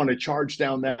just want to charge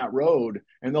down that road,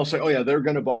 and they'll say, oh yeah, they're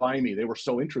going to buy me. They were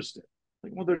so interested.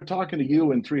 Like, well, they're talking to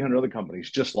you and 300 other companies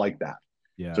just like that.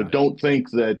 Yeah. So don't think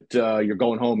that you're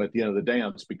going home at the end of the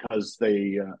dance because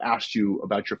they asked you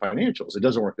about your financials. It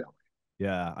doesn't work that way.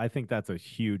 Yeah, I think that's a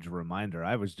huge reminder.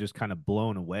 I was just kind of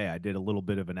blown away. I did a little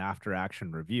bit of an after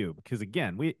action review because,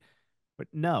 again,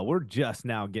 we're just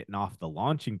now getting off the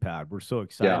launching pad. We're so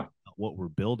excited about what we're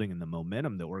building and the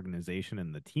momentum the organization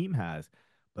and the team has.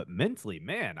 But mentally,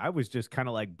 man, I was just kind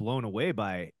of like blown away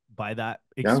by that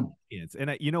experience.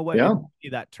 And you know what?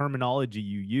 That terminology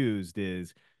you used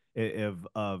is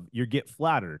of you get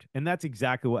flattered, and that's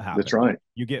exactly what happens. That's right.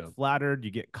 You get flattered, you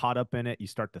get caught up in it, you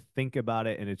start to think about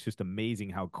it, and it's just amazing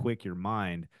how quick your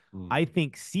mind, I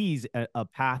think, sees a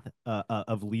path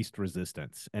of least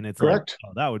resistance. And it's correct.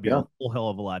 Like, oh, that would be a whole hell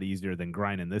of a lot easier than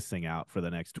grinding this thing out for the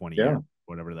next 20 years,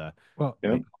 whatever the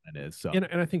comment is. So, and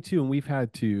I think too, and we've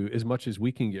had to, as much as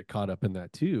we can get caught up in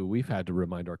that too, we've had to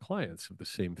remind our clients of the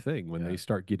same thing when they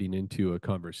start getting into a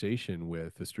conversation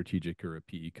with a strategic or a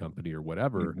PE company or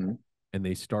whatever, and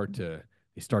they start to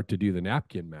do the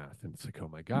napkin math, and it's like, oh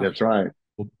my God, that's right.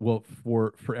 Well,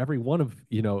 for every one of,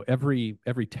 every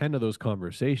 10 of those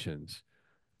conversations,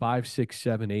 5, 6,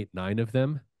 7, 8, 9 of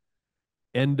them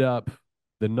end up,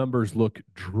 the numbers look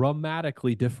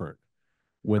dramatically different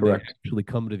when they actually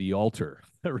come to the altar,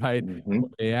 right? When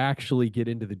they actually get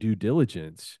into the due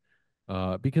diligence,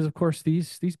 because of course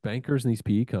these bankers and these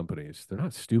PE companies, they're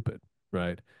not stupid,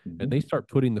 right? And they start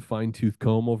putting the fine-tooth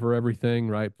comb over everything,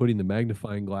 right? Putting the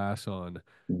magnifying glass on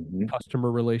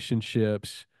customer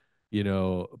relationships,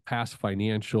 past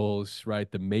financials,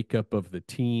 right? The makeup of the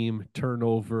team,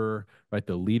 turnover, right?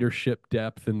 The leadership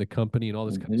depth in the company and all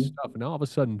this kind of stuff. And all of a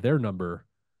sudden their number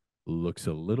looks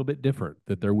a little bit different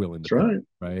that they're willing to pay,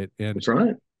 right? And that's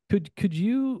right. Could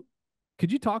you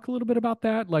talk a little bit about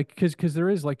that? Like, because there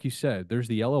is, like you said, there's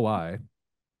the LOI,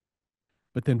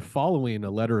 but then following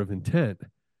a letter of intent,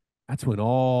 that's when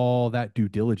all that due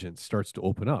diligence starts to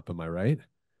open up. Am I right?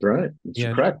 Right.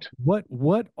 That's correct.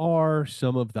 What are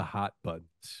some of the hot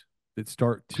buttons that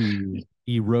start to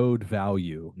erode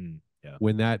value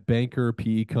when that banker,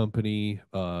 PE company,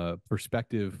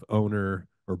 prospective owner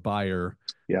or buyer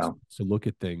to look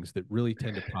at things that really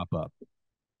tend to pop up?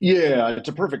 Yeah, it's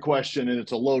a perfect question and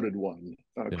it's a loaded one,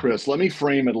 Yeah. Chris. Let me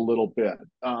frame it a little bit.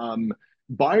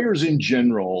 Buyers in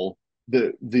general,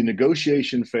 the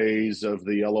negotiation phase of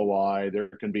the LOI, there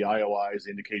can be IOIs,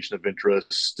 indication of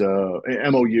interest,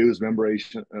 MOUs,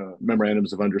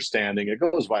 memorandums of understanding. It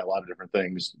goes by a lot of different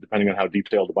things depending on how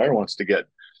detailed the buyer wants to get.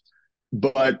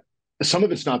 But some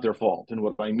of it's not their fault. And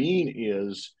what I mean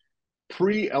is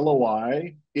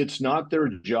pre-LOI, it's not their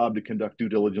job to conduct due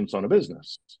diligence on a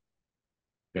business.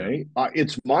 Okay.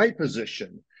 It's my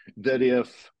position that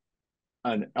if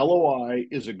an LOI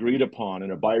is agreed upon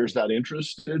and a buyer's not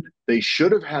interested, they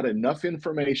should have had enough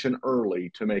information early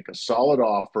to make a solid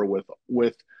offer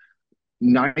with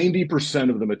 90%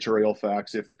 of the material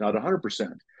facts, if not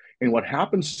 100%. And what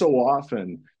happens so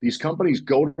often, these companies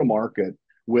go to market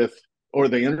with, or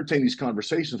they entertain these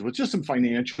conversations with just some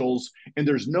financials, and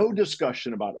there's no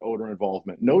discussion about owner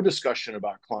involvement, no discussion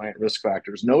about client risk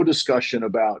factors, no discussion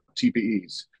about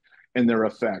TPEs and their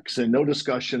effects, and no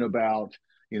discussion about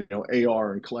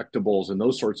AR and collectibles and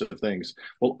those sorts of things.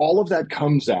 Well, all of that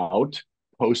comes out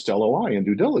post LOI and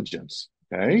due diligence.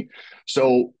 Okay.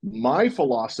 So my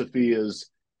philosophy is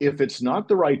if it's not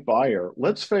the right buyer,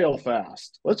 let's fail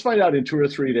fast. Let's find out in 2 or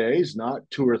 3 days, not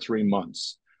 2 or 3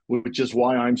 months, which is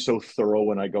why I'm so thorough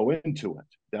when I go into it.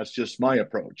 That's just my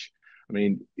approach. I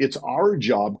mean, it's our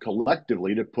job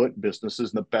collectively to put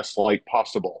businesses in the best light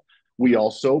possible. We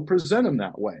also present them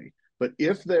that way. But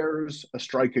if there's a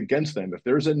strike against them, if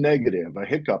there's a negative, a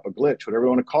hiccup, a glitch, whatever you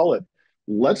want to call it,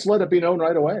 let's let it be known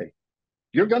right away.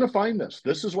 You're going to find this.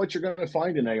 This is what you're going to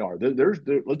find in AR.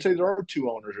 Let's say there are 2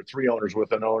 owners or 3 owners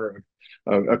with an owner,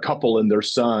 a couple and their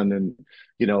son, and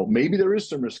maybe there is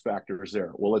some risk factors there.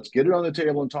 Well, let's get it on the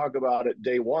table and talk about it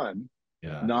day one,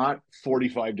 not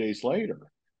 45 days later.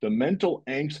 The mental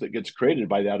angst that gets created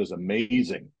by that is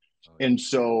amazing. And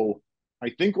so I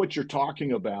think what you're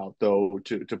talking about, though,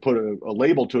 to put a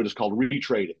label to it, is called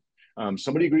retrading.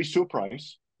 Somebody agrees to a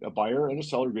price, a buyer and a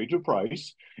seller agree to a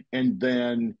price, and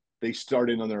then they start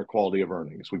in on their quality of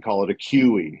earnings. We call it a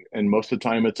QE, and most of the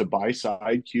time it's a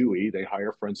buy-side QE. They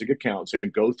hire forensic accountants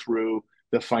and go through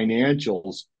the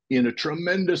financials in a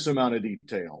tremendous amount of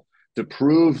detail to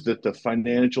prove that the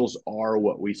financials are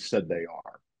what we said they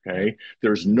are. Okay,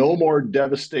 there's no more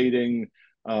devastating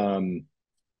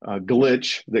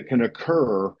glitch that can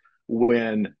occur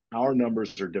when our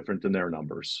numbers are different than their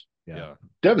numbers. Yeah.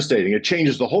 Devastating. It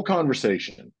changes the whole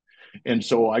conversation. And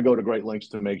so I go to great lengths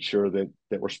to make sure that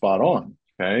we're spot on.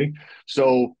 Okay.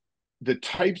 So the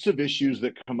types of issues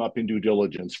that come up in due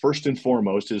diligence, first and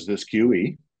foremost, is this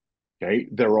QE. Okay.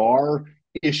 There are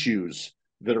issues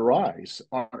that arise.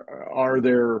 Are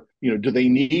there, do they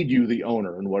need you, the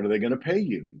owner, and what are they going to pay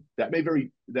you? That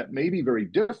may be very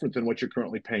different than what you're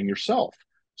currently paying yourself.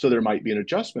 So there might be an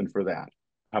adjustment for that.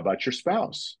 How about your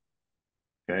spouse?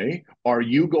 Okay. Are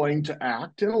you going to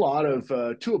act? And a lot of,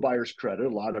 to a buyer's credit, a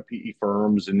lot of PE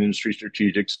firms and industry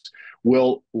strategics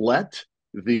will let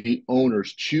the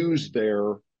owners choose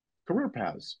their career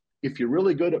paths. If you're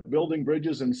really good at building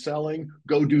bridges and selling,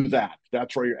 go do that.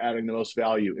 That's where you're adding the most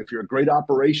value. If you're a great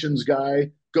operations guy,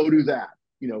 go do that.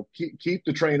 Keep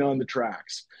the train on the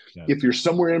tracks. Yeah. If you're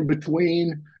somewhere in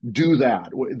between, do that.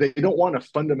 They don't want to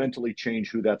fundamentally change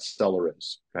who that seller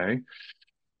is. Okay.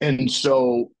 And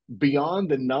so beyond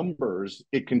the numbers,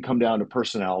 it can come down to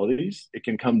personalities. It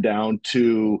can come down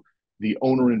to the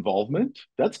owner involvement.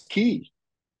 That's key.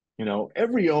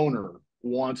 Every owner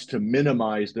wants to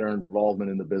minimize their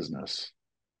involvement in the business.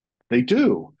 They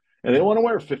do. And they want to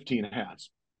wear 15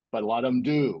 hats, but a lot of them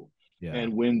do. Yeah.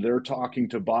 And when they're talking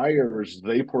to buyers,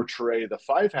 they portray the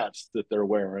 5 hats that they're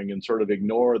wearing and sort of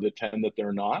ignore the 10 that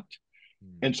they're not.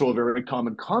 And so a very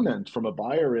common comment from a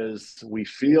buyer is, we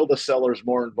feel the seller's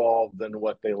more involved than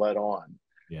what they let on.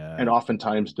 Yeah. And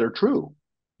oftentimes they're true.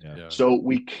 Yeah. So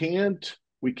we can't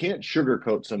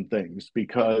sugarcoat some things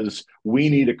because we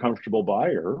need a comfortable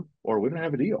buyer or we don't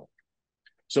have a deal.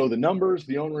 So the numbers,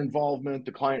 the owner involvement,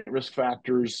 the client risk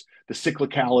factors, the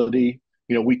cyclicality,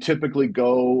 we typically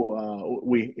go,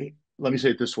 let me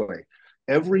say it this way.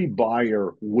 Every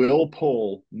buyer will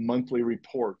pull monthly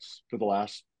reports for the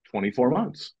last 24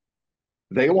 months.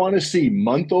 They want to see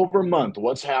month over month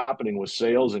what's happening with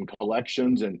sales and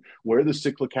collections and where the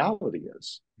cyclicality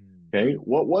is. Okay.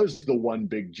 What was the one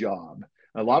big job?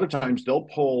 A lot of times they'll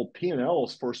pull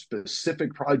P&Ls for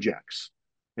specific projects.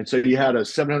 And so you had a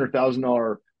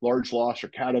 $700,000 large loss or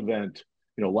cat event,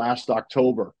 last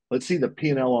October. Let's see the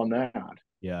P&L on that.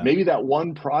 Yeah. Maybe that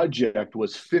one project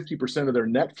was 50% of their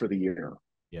net for the year.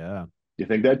 Yeah. You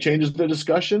think that changes the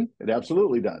discussion? It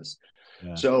absolutely does.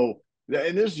 Yeah. So,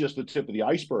 and this is just the tip of the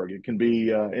iceberg. It can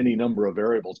be any number of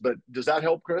variables. But does that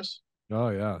help, Chris? Oh,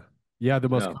 yeah. Yeah, the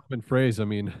most Yeah. common phrase, I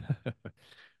mean,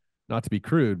 not to be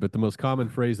crude, but the most common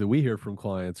phrase that we hear from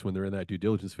clients when they're in that due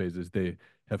diligence phase is they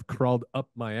have crawled up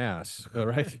my ass. All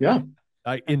right. Yeah.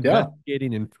 Yeah.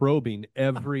 Investigating and probing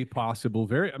every possible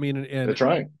I mean, That's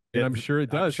right. and I'm sure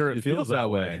it I'm does. sure it feels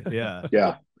that way. Yeah.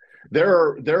 Yeah. There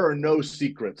are no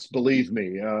secrets, believe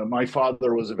me. My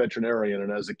father was a veterinarian,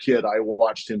 and as a kid, I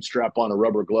watched him strap on a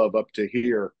rubber glove up to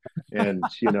here and,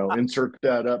 insert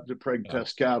that up to preg Yeah.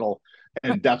 test cattle.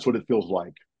 And that's what it feels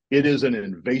like. It is an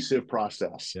invasive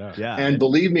process. Yeah. Yeah. And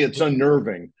believe me, it's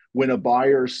unnerving when a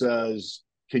buyer says,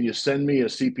 "Can you send me a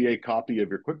CPA copy of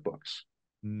your QuickBooks?"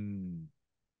 Mm,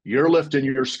 You're lifting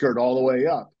your skirt all the way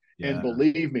up. And yeah.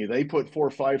 believe me, they put 4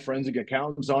 or 5 forensic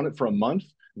accountants on it for a month.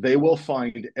 They will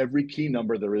find every key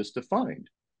number there is to find.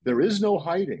 There is no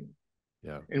hiding.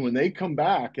 Yeah. And when they come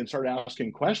back and start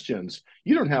asking questions,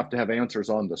 you don't have to have answers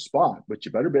on the spot, but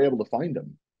you better be able to find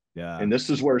them. Yeah. And this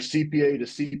is where CPA to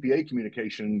CPA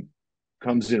communication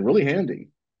comes in really handy.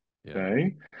 Yeah.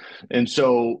 Okay. And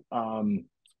so,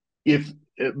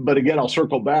 but again, I'll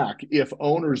circle back. If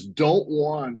owners don't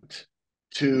want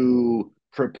to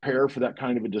prepare for that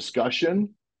kind of a discussion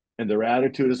and their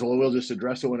attitude is, well, we'll just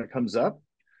address it when it comes up,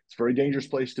 it's a very dangerous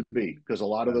place to be, because a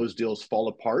lot of those deals fall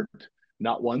apart,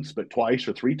 not once, but twice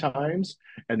or 3 times.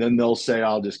 And then they'll say,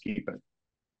 I'll just keep it.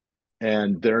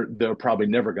 And they're probably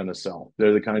never going to sell.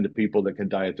 They're the kind of people that can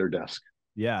die at their desk.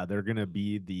 Yeah, they're gonna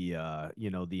be the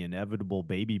the inevitable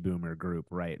baby boomer group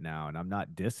right now. And I'm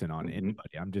not dissing on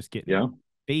anybody. I'm just getting a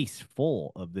face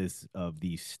full of these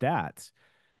stats.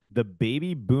 The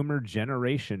baby boomer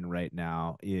generation right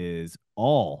now is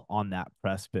all on that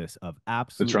precipice of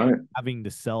absolutely having to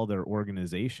sell their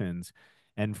organizations.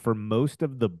 And for most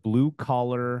of the blue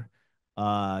collar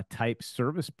type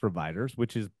service providers,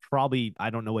 which is probably,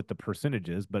 I don't know what the percentage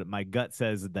is, but my gut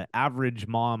says the average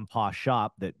mom pa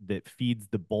shop that feeds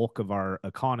the bulk of our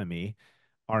economy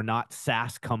are not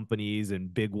SaaS companies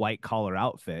and big white collar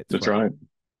outfits. That's right.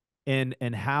 And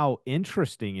how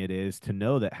interesting it is to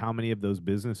know that how many of those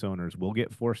business owners will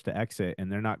get forced to exit,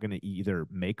 and they're not going to either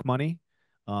make money.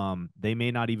 They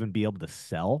may not even be able to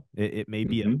sell. It may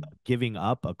be a giving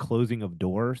up, a closing of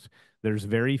doors. There's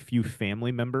very few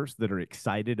family members that are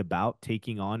excited about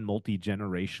taking on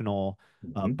multi-generational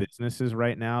businesses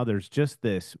right now. There's just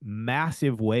this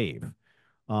massive wave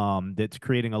that's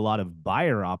creating a lot of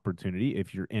buyer opportunity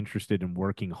if you're interested in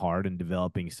working hard and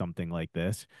developing something like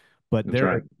this. But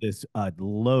there is a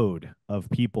load of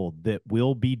people that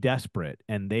will be desperate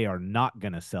and they are not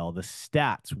going to sell. The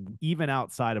stats, even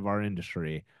outside of our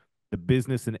industry, the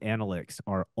business and analytics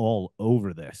are all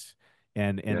over this.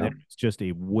 And there's just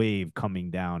a wave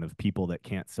coming down of people that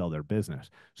can't sell their business.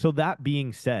 So that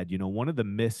being said, one of the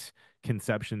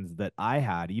misconceptions that I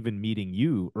had, even meeting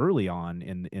you early on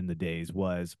in the days,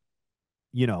 was,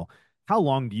 how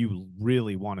long do you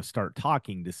really want to start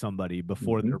talking to somebody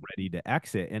before they're ready to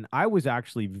exit? And I was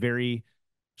actually very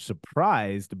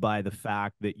surprised by the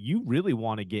fact that you really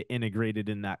want to get integrated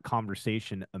in that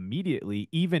conversation immediately,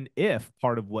 even if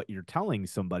part of what you're telling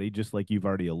somebody, just like you've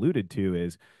already alluded to,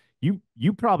 is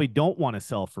you probably don't want to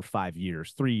sell for 5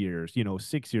 years, 3 years,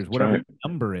 6 years, whatever the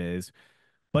number is.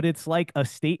 But it's like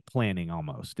estate planning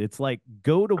almost. It's like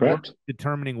go to work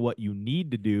determining what you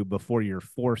need to do before you're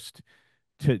forced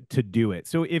to do it.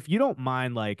 So if you don't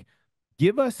mind, like,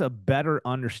 give us a better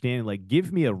understanding, like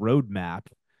give me a roadmap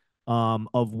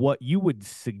of what you would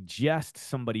suggest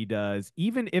somebody does,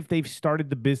 even if they've started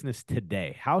the business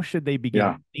today. How should they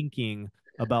begin thinking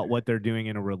about what they're doing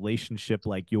in a relationship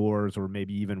like yours, or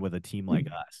maybe even with a team like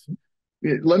us?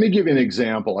 Let me give you an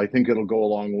example. I think it'll go a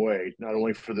long way, not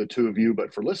only for the two of you,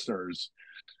 but for listeners.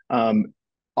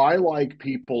 I like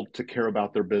people to care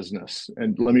about their business.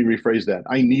 And let me rephrase that.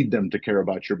 I need them to care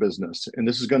about your business. And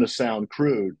this is going to sound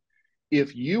crude.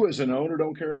 If you as an owner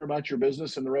don't care about your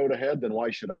business in the road ahead, then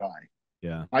why should I?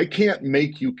 Yeah. I can't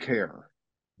make you care.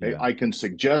 Yeah. I can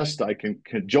suggest, I can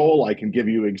cajole, I can give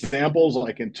you examples,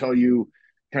 I can tell you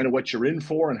kind of what you're in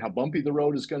for and how bumpy the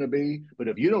road is going to be. But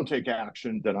if you don't take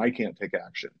action, then I can't take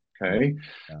action. Okay.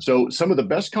 Yeah. So some of the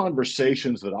best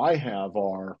conversations that I have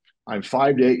are, I'm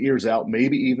 5 to 8 years out,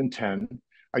 maybe even 10.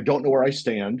 I don't know where I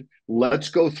stand. Let's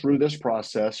go through this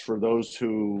process. For those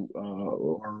who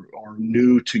are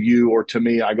new to you or to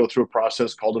me, I go through a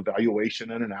process called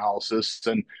evaluation and analysis,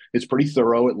 and it's pretty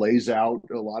thorough. It lays out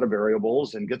a lot of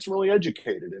variables and gets really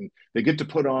educated, and they get to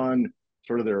put on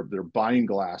sort of their buying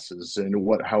glasses and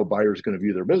how a buyer is going to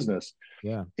view their business.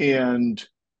 Yeah. And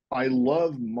I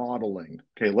love modeling.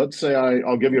 Okay, let's say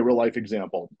I'll give you a real life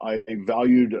example. I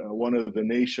valued one of the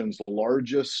nation's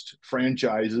largest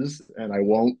franchises, and I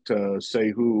won't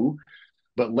say who,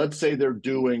 but let's say they're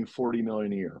doing 40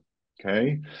 million a year.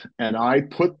 Okay. And I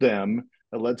put them,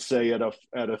 let's say, at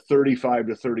a 35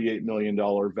 to $38 million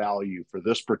value for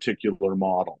this particular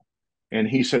model. And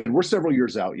he said, we're several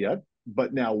years out yet,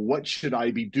 but now what should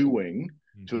I be doing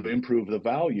to improve the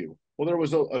value? Well, there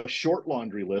was a short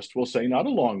laundry list, we'll say, not a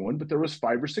long one, but there was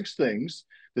 5 or 6 things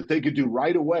that they could do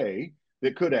right away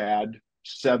that could add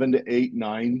 7 to 8,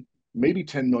 9, maybe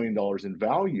 $10 million in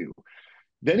value.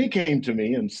 Then he came to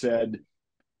me and said,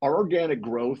 our organic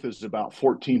growth is about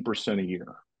 14% a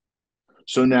year.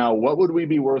 So now what would we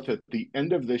be worth at the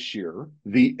end of this year,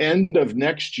 the end of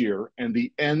next year, and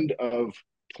the end of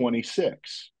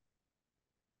 26?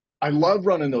 I love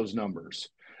running those numbers.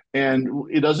 And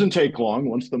it doesn't take long.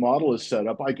 Once the model is set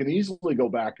up, I can easily go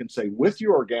back and say, with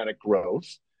your organic growth,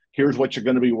 here's what you're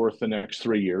going to be worth the next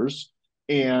 3 years.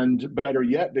 And better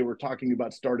yet, they were talking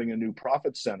about starting a new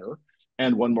profit center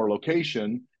and one more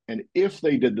location. And if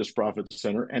they did this profit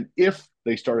center and if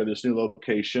they started this new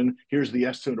location, here's the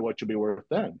estimate of what you'll be worth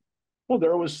then. Well,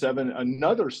 there was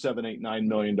another $7, $8, $9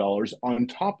 million on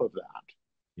top of that.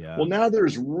 Yeah. Well, now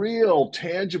there's real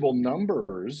tangible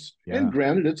numbers. Yeah. And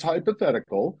granted, it's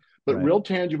hypothetical, but Right. real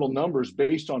tangible numbers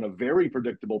based on a very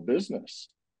predictable business.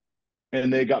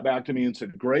 And they got back to me and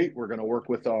said, great, we're going to work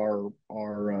with our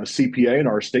CPA and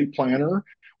our estate planner.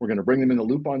 We're going to bring them in the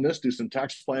loop on this, do some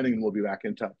tax planning, and we'll be back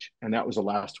in touch. And that was a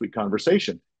last week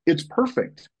conversation. It's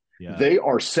perfect. Yeah. They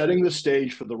are setting the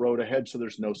stage for the road ahead so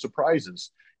there's no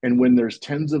surprises. And when there's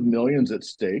tens of millions at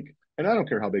stake, and I don't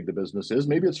care how big the business is,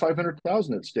 maybe it's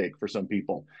 500,000 at stake for some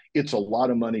people. It's a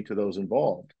lot of money to those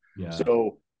involved. Yeah.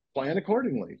 So plan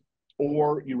accordingly,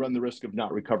 or you run the risk of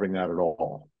not recovering that at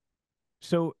all.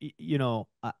 So,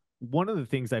 one of the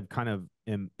things I've kind of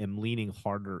am leaning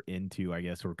harder into, I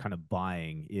guess, or kind of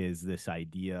buying is this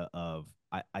idea of,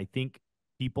 I think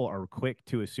people are quick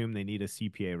to assume they need a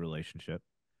CPA relationship.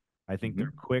 I think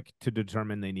they're quick to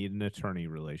determine they need an attorney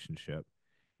relationship.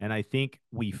 And I think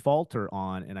we falter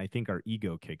on, and I think our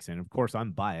ego kicks in. Of course,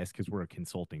 I'm biased because we're a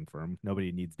consulting firm.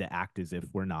 Nobody needs to act as if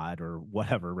we're not or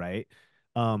whatever, right?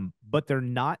 But they're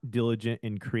not diligent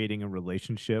in creating a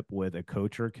relationship with a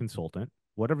coach or a consultant,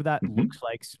 whatever that looks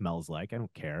like, smells like, I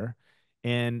don't care.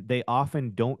 And they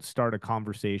often don't start a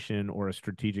conversation or a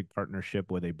strategic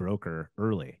partnership with a broker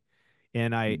early.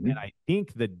 And I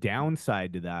think the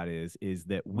downside to that is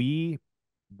that we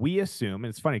assume, and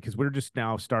it's funny because we're just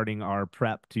now starting our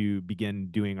prep to begin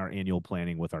doing our annual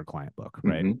planning with our client book,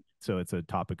 right? So it's a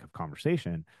topic of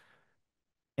conversation.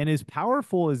 And as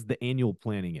powerful as the annual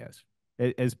planning is,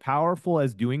 as powerful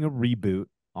as doing a reboot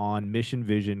on mission,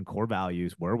 vision, core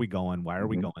values, where are we going? Why are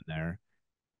we going there?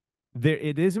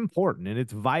 It is important, and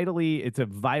it's a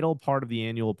vital part of the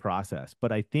annual process.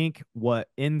 But I think what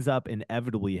ends up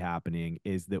inevitably happening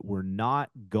is that we're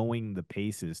not going the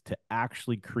paces to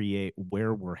actually create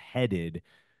where we're headed,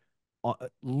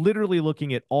 literally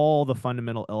looking at all the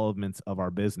fundamental elements of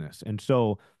our business. And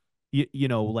so,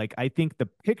 like, I think the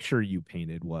picture you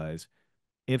painted was,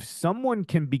 if someone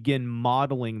can begin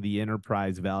modeling the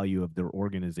enterprise value of their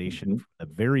organization from the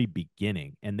very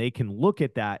beginning, and they can look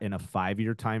at that in a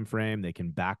 5-year time frame, they can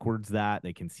backwards that,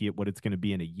 they can see what it's going to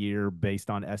be in a year based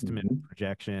on estimate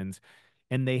projections,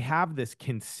 and they have this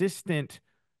consistent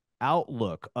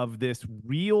outlook of this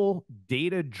real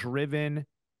data-driven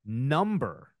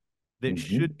number that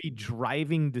should be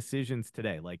driving decisions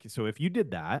today. Like, so if you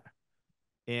did that,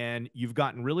 and you've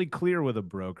gotten really clear with a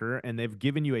broker, and they've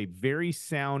given you a very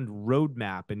sound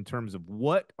roadmap in terms of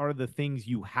what are the things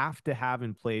you have to have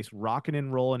in place, rocking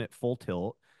and rolling at full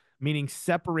tilt, meaning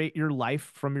separate your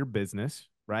life from your business,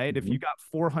 right? If you got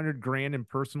 400 grand in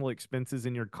personal expenses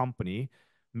in your company,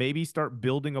 maybe start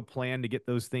building a plan to get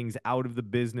those things out of the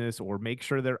business, or make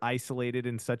sure they're isolated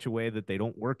in such a way that they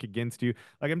don't work against you.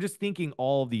 Like, I'm just thinking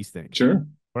all of these things. Sure.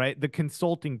 Right? The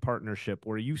consulting partnership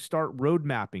where you start road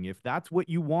mapping. If that's what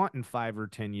you want in 5 or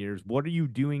 10 years, what are you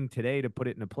doing today to put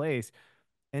it into place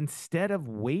instead of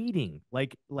waiting?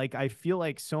 Like I feel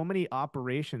like so many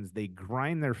operations, they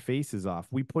grind their faces off.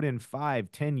 We put in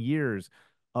 5, 10 years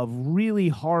of really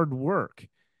hard work.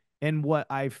 And what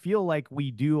I feel like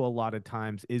we do a lot of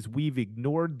times is we've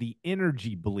ignored the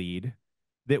energy bleed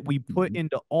that we put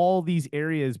into all these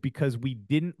areas because we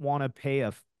didn't want to pay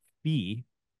a fee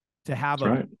to have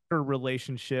a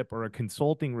relationship or a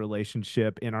consulting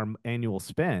relationship in our annual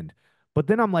spend. But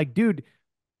then I'm like, dude,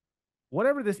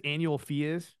 whatever this annual fee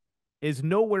is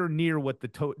nowhere near what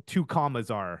the 2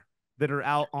 commas are that are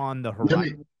out on the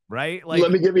horizon, right? Like, let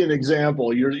me give you an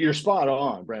example. You're spot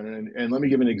on, Brandon. And let me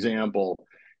give an example.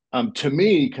 To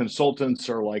me, consultants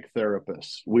are like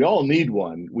therapists. We all need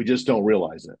one. We just don't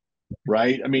realize it,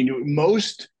 right? I mean,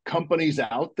 most companies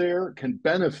out there can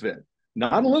benefit,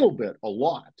 not a little bit, a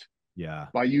lot, Yeah.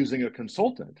 by using a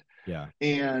consultant. Yeah.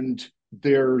 And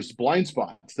there's blind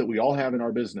spots that we all have in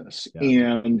our business.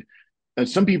 Yeah. And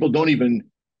some people don't even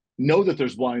know that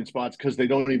there's blind spots because they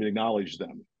don't even acknowledge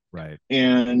them. Right.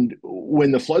 And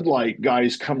when the floodlight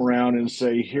guys come around and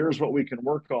say, here's what we can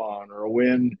work on, or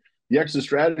when the exit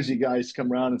strategy guys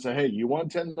come around and say, hey, you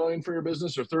want 10 million for your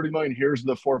business or 30 million? Here's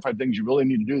the 4 or 5 things you really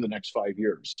need to do the next 5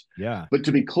 years. Yeah. But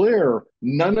to be clear,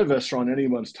 none of us are on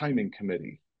anyone's timing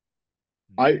committee.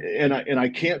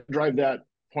 I can't drive that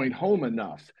point home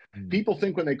enough. People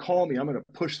think when they call me, I'm going to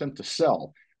push them to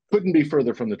sell. Couldn't be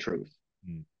further from the truth.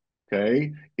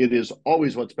 Okay. It is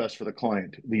always what's best for the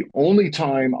client. The only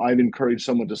time I've encouraged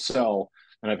someone to sell,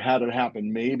 and I've had it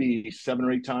happen maybe 7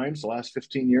 or 8 times the last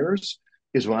 15 years,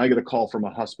 is when I get a call from a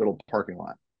hospital parking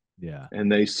lot. Yeah.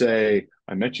 And they say,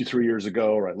 I met you 3 years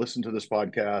ago, or I listened to this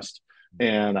podcast,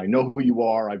 and I know who you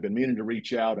are. I've been meaning to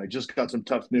reach out. I just got some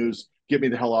tough news. Get me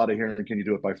the hell out of here, and can you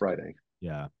do it by Friday?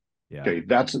 Yeah. Yeah. Okay,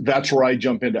 that's where I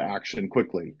jump into action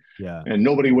quickly. Yeah. And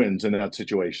nobody wins in that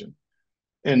situation.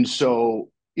 And so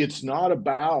it's not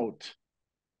about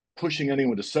pushing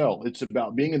anyone to sell. It's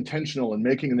about being intentional and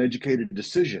making an educated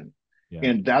decision. Yeah.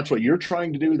 And that's what you're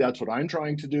trying to do. That's what I'm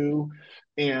trying to do.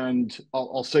 And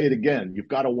I'll say it again. You've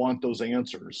got to want those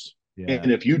answers. Yeah.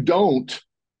 And if you don't,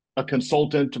 a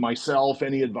consultant, to myself,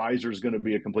 any advisor is going to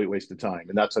be a complete waste of time.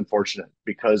 And that's unfortunate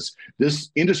because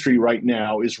this industry right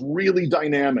now is really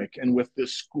dynamic. And with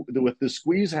this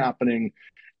squeeze happening,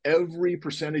 every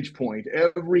percentage point,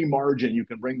 every margin you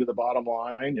can bring to the bottom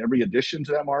line, every addition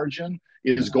to that margin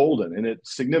is golden, and it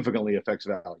significantly affects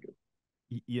value.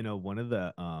 You know, one of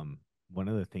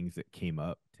the things that came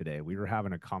up today, we were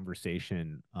having a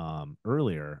conversation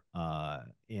earlier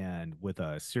and with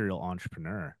a serial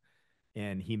entrepreneur,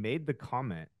 and he made the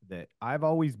comment that I've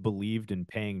always believed in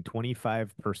paying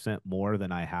 25% more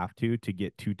than I have to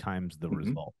get 2 times the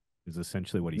result, is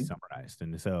essentially what he summarized.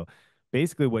 And so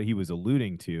basically what he was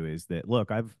alluding to is that, look,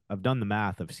 I've done the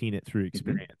math. I've seen it through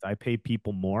experience. I pay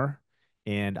people more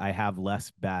and I have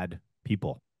less bad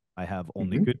people. I have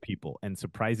only good people. And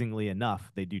surprisingly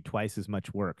enough, they do twice as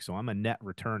much work. So I'm a net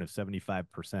return of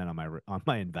 75% on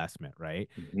my investment, right?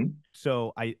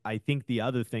 So I think the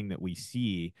other thing that we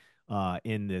see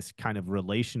in this kind of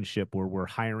relationship where we're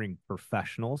hiring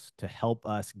professionals to help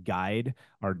us guide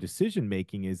our decision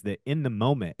making is that in the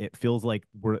moment it feels like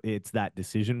it's that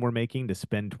decision we're making to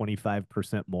spend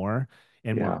 25% more,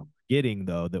 and we're getting,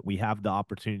 though, that we have the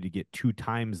opportunity to get 2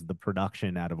 times the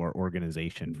production out of our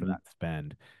organization for that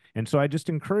spend. And so I just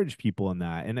encourage people in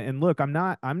that. And look, I'm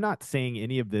not saying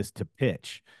any of this to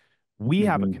pitch. We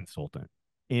have a consultant.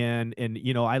 And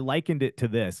you know, I likened it to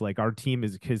this. Like, our team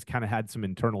has kind of had some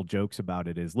internal jokes about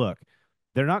it. Is, look,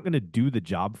 they're not going to do the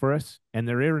job for us, and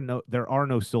there are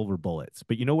no silver bullets.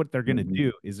 But you know what they're going to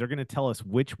do is they're going to tell us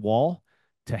which wall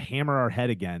to hammer our head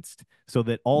against, so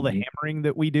that all the hammering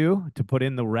that we do to put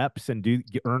in the reps and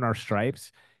earn our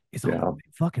stripes is on the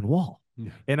fucking wall.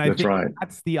 And I think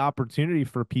that's the opportunity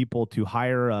for people to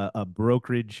hire a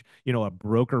brokerage, you know, a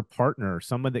broker partner,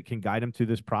 someone that can guide them through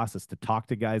this process, to talk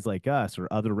to guys like us or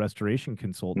other restoration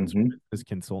consultants, business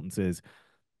consultants, is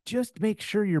just make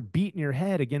sure you're beating your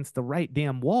head against the right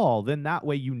damn wall. Then that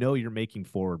way, you know, you're making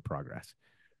forward progress,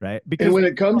 right? Because and when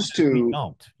it comes to, we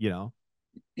don't, you know.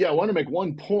 Yeah, I want to make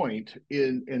one point,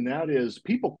 and that is,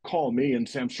 people call me and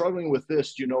say, I'm struggling with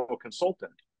this. Do you know a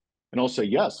consultant? And I'll say,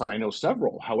 yes, I know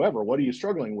several. However, what are you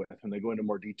struggling with? And they go into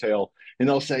more detail, and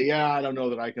they'll say, yeah, I don't know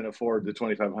that I can afford the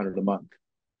 $2,500 a month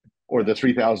or the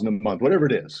 $3,000 a month, whatever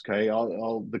it is. Okay.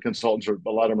 The consultants a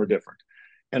lot of them are different.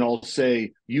 And I'll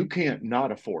say, you can't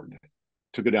not afford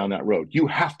to go down that road. You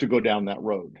have to go down that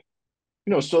road.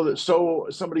 You know, so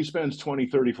somebody spends 20,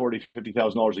 30, 40,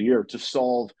 $50,000 a year to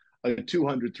solve a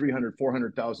 $200,000, $300,000,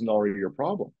 $400,000 a year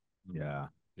problem. Yeah.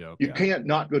 You can't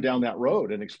not go down that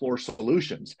road and explore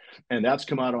solutions. And that's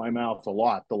come out of my mouth a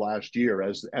lot the last year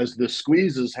as the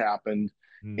squeezes happened,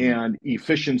 and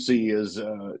efficiency is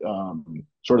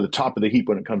sort of the top of the heap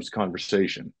when it comes to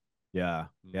conversation. Yeah.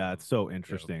 It's so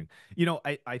interesting. You know,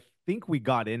 I think we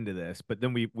got into this, but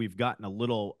then we've gotten a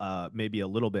little, maybe a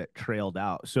little bit trailed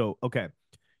out. So, okay.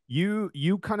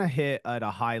 You kind of hit at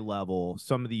a high level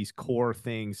some of these core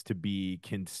things to be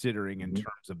considering in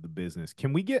terms of the business.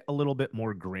 Can we get a little bit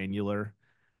more granular?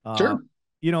 Sure.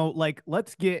 You know, like,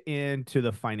 let's get into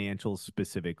the financials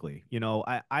specifically. You know,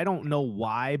 I don't know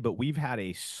why, but we've had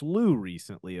a slew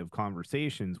recently of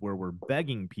conversations where we're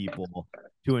begging people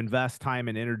to invest time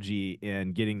and energy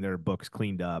in getting their books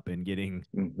cleaned up and getting,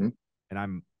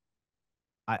 and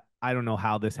I don't know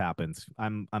how this happens.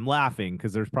 I'm laughing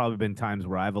because there's probably been times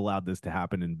where I've allowed this to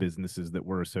happen in businesses that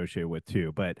we're associated with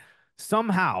too. But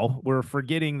somehow we're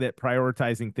forgetting that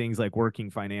prioritizing things like working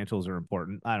financials are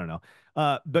important. I don't know.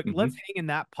 But let's hang in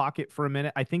that pocket for a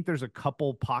minute. I think there's a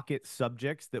couple pocket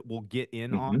subjects that we'll get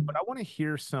in on, but I want to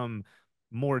hear some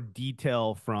more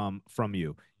detail from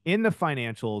you. In the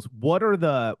financials, what are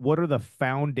the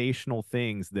foundational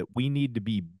things that we need to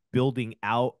be building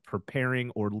out,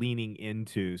 preparing, or leaning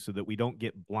into so that we don't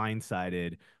get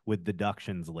blindsided with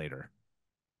deductions later?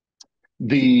 Let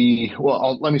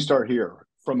me start here.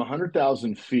 From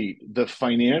 100,000 feet, the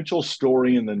financial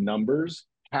story and the numbers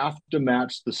have to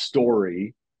match the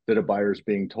story that a buyer is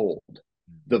being told.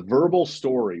 The verbal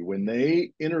story, when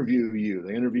they interview you,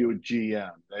 they interview a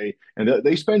GM,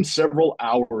 they spend several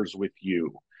hours with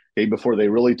you, okay, before they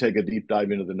really take a deep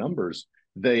dive into the numbers.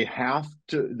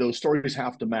 Those stories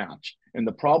have to match. And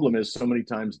the problem is so many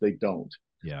times they don't.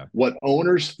 Yeah. What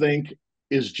owners think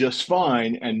is just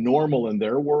fine and normal in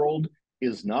their world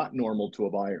is not normal to a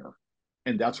buyer.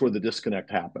 And that's where the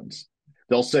disconnect happens.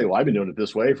 They'll say, well, I've been doing it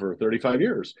this way for 35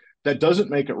 years. That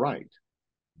doesn't make it right.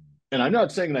 And I'm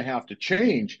not saying they have to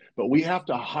change, but we have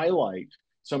to highlight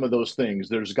some of those things.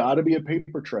 There's got to be a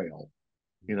paper trail.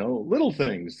 Little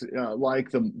things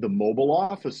like the mobile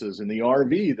offices and the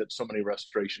RV that so many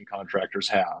restoration contractors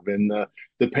have, and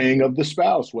the paying of the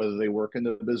spouse, whether they work in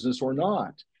the business or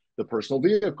not, the personal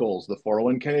vehicles, the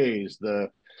 401ks,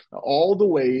 all the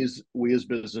ways we as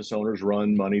business owners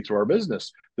run money through our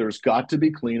business. There's got to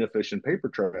be clean, efficient paper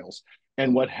trails.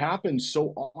 And what happens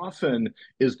so often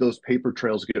is those paper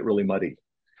trails get really muddy.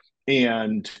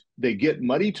 And they get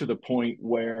muddy to the point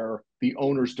where the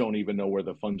owners don't even know where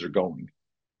the funds are going.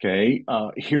 Okay,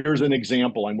 here's an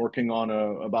example. I'm working on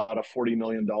about a $40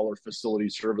 million facility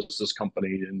services company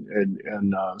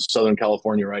in Southern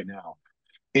California right now.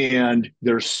 And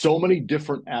there's so many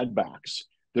different add backs.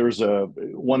 There's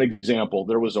one example.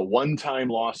 There was a one-time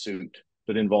lawsuit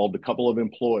that involved a couple of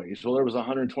employees. Well, there was a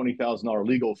 $120,000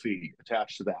 legal fee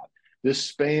attached to that. This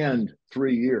spanned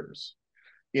 3 years.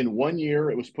 In 1 year,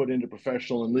 it was put into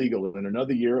professional and legal. In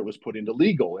another year, it was put into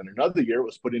legal. In another year, it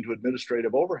was put into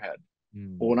administrative overhead.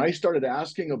 Well, when I started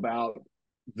asking about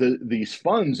these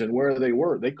funds and where they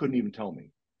were, they couldn't even tell me.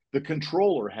 The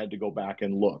controller had to go back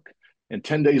and look. And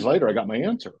 10 days later, I got my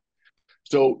answer.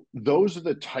 So those are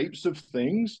the types of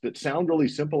things that sound really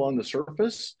simple on the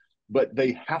surface, but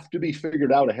they have to be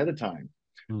figured out ahead of time,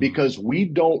 because we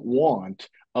don't want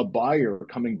a buyer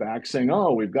coming back saying,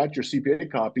 oh, we've got your CPA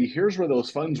copy. Here's where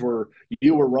those funds were.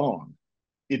 You were wrong.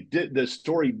 The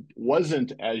story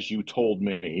wasn't as you told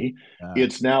me.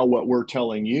 It's now what we're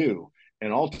telling you.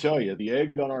 And I'll tell you, the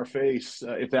egg on our face,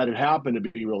 if that had happened,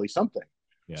 it'd be really something.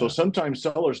 Yeah. So sometimes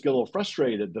sellers get a little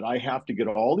frustrated that I have to get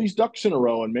all these ducks in a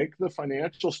row and make the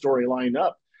financial story line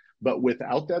up. But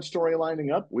without that story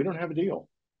lining up, we don't have a deal.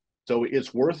 So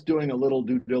it's worth doing a little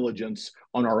due diligence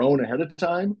on our own ahead of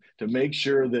time to make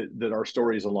sure that our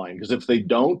stories align. Because if they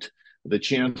don't, the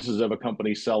chances of a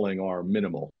company selling are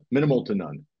minimal to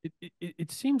none.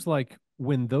 It seems like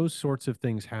when those sorts of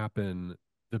things happen,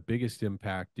 the biggest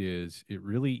impact is it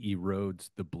really erodes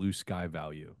the blue sky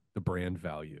value, the brand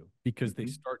value, because they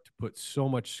start to put so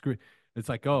much screen. It's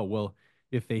like, oh, well,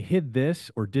 if they hid this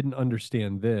or didn't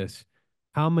understand this,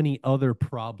 how many other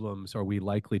problems are we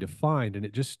likely to find? And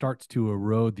it just starts to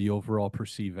erode the overall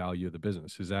perceived value of the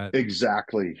business. Is that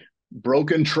exactly?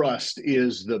 Broken trust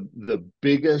is the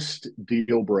biggest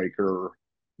deal breaker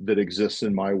that exists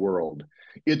in my world.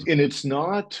 It's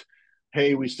not,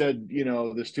 hey, we said,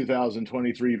 this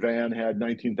 2023 van had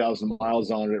 19,000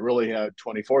 miles on it. It really had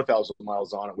 24,000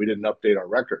 miles on it. We didn't update our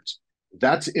records.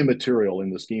 That's immaterial in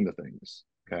the scheme of things.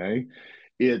 Okay.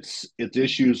 It's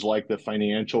issues like the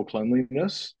financial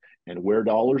cleanliness and where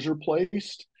dollars are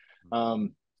placed. I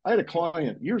had a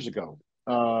client years ago.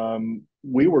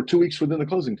 We were 2 weeks within the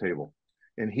closing table,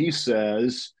 and he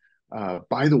says,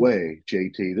 by the way,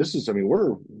 JT,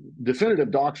 we're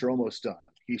definitive docs are almost done.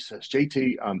 He says,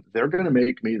 JT, they're going to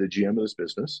make me the GM of this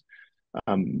business.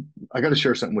 I got to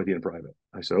share something with you in private.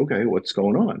 I said, okay, what's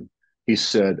going on? He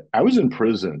said, I was in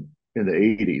prison in the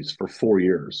 80s for 4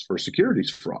 years for securities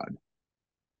fraud.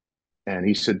 And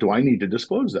he said, do I need to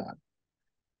disclose that?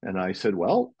 And I said,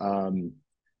 well,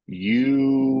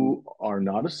 you are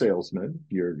not a salesman.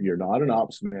 You're not an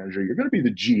ops manager. You're going to be the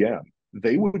GM.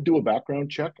 They would do a background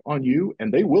check on you,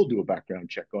 and they will do a background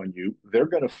check on you. They're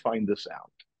going to find this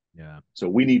out. Yeah. So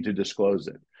we need to disclose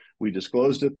it. We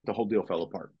disclosed it. The whole deal fell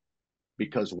apart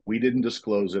because we didn't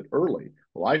disclose it early.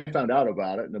 Well, I found out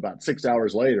about it, and about 6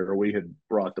 hours later, we had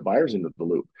brought the buyers into the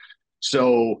loop.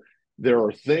 So there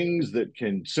are things that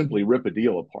can simply rip a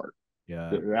deal apart. Yeah,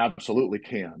 there absolutely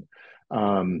can.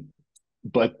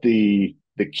 But the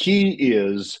key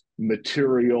is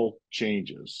material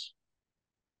changes.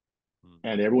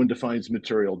 and everyone defines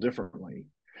material differently.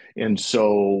 And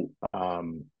so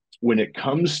when it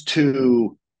comes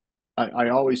to, I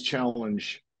always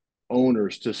challenge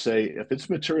owners to say, if it's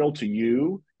material to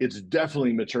you, it's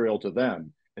definitely material to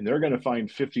them. And they're going to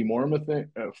find 50 more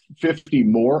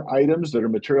items that are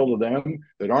material to them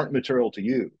that aren't material to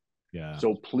you. Yeah.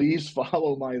 So please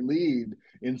follow my lead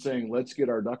in saying, let's get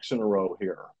our ducks in a row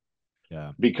here.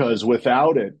 Yeah. Because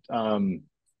without it,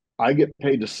 I get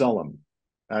paid to sell them.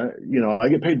 I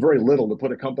get paid very little to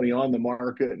put a company on the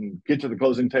market and get to the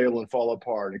closing table and fall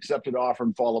apart, accept an offer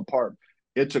and fall apart.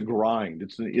 It's a grind.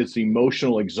 It's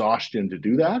emotional exhaustion to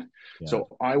do that. Yeah.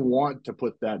 So I want to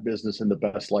put that business in the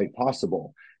best light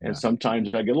possible. And sometimes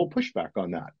I get a little pushback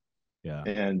on that. Yeah.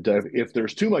 And if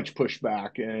there's too much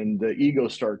pushback and the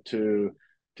egos start to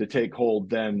take hold,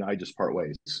 then I just part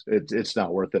ways. It's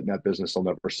not worth it, and that business will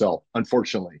never sell,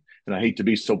 unfortunately. And I hate to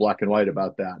be so black and white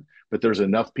about that, but there's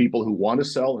enough people who want to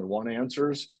sell and want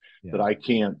answers that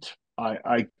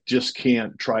I just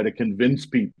can't try to convince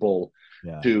people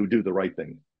to do the right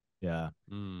thing. Yeah.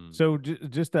 So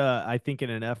just I think in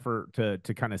an effort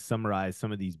to kind of summarize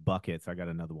some of these buckets, I got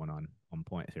another one on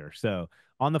point here. So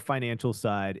on the financial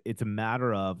side, it's a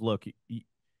matter of, look,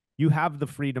 you have the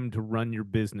freedom to run your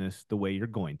business the way you're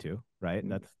going to, right?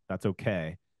 That's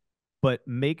okay. But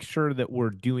make sure that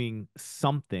we're doing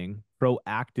something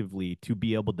proactively to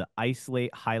be able to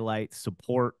isolate, highlight,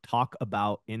 support, talk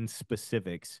about in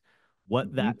specifics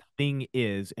what that thing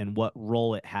is and what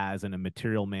role it has in a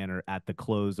material manner at the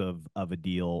close of a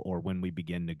deal or when we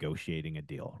begin negotiating a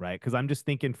deal, right? Because I'm just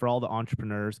thinking for all the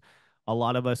entrepreneurs, a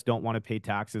lot of us don't want to pay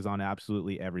taxes on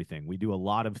absolutely everything. We do a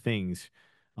lot of things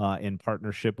in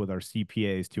partnership with our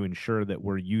CPAs to ensure that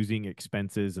we're using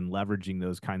expenses and leveraging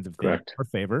those kinds of things in our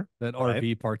favor. That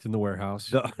RV parked in the warehouse.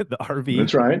 The RV.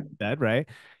 That's right. Right.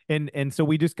 And so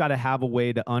we just got to have a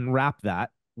way to unwrap that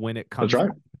when it comes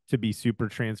to be super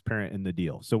transparent in the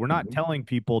deal. So we're not telling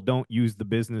people don't use the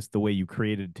business the way you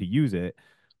created to use it.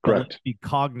 But let's be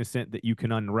cognizant that you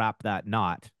can unwrap that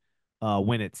knot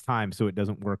when it's time so it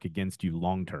doesn't work against you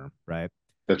long term, right?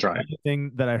 That's right. The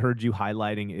thing that I heard you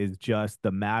highlighting is just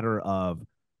the matter of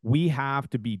we have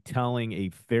to be telling a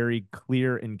very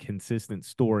clear and consistent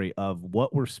story of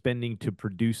what we're spending to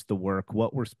produce the work,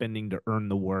 what we're spending to earn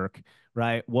the work,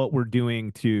 right? What we're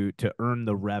doing to earn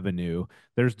the revenue.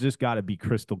 There's just got to be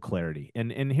crystal clarity.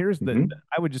 And here's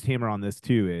I would just hammer on this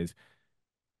too is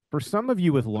for some of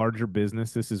you with larger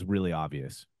business, this is really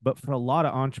obvious. But for a lot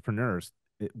of entrepreneurs,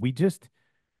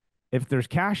 if there's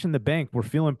cash in the bank, we're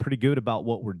feeling pretty good about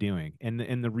what we're doing.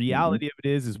 And the reality of it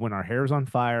is when our hair's on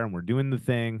fire and we're doing the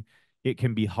thing, it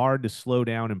can be hard to slow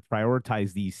down and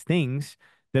prioritize these things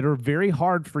that are very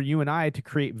hard for you and I to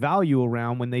create value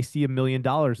around when they see $1 million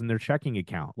in their checking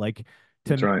account. Like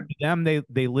to them,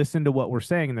 they listen to what we're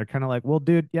saying and they're kind of like, well,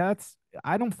 dude,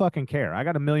 I don't fucking care. I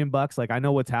got $1 million. Like I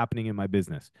know what's happening in my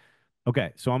business.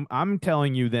 Okay, so I'm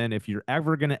telling you then, if you're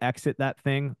ever going to exit that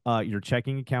thing, your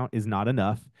checking account is not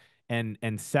enough.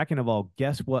 And second of all,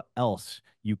 guess what else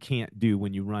you can't do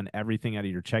when you run everything out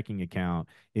of your checking account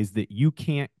is that you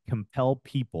can't compel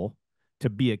people to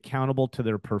be accountable to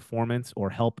their performance or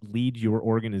help lead your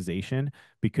organization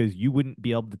because you wouldn't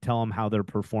be able to tell them how they're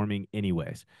performing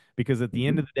anyways. Because at the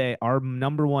end of the day, our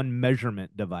number one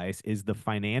measurement device is the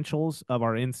financials of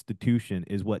our institution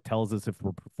is what tells us if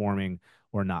we're performing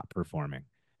or not performing.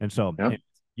 And so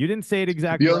you didn't say it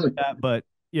exactly like that, but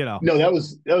No, that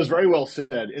was very well said.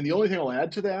 And the only thing I'll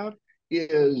add to that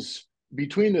is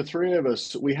between the three of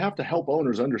us, we have to help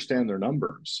owners understand their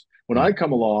numbers. When I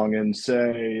come along and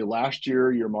say last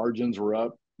year your margins were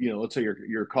up, let's say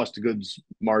your cost of goods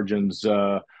margins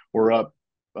were up,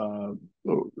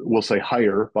 we'll say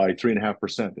higher by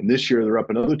 3.5%, and this year they're up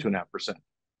another 2.5%.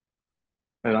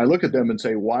 And I look at them and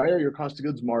say, why are your cost of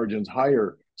goods margins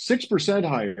higher, 6%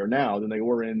 higher now than they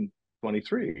were in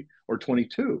 23 or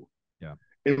 22? Yeah.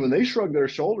 And when they shrug their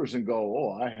shoulders and go,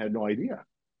 oh, I had no idea.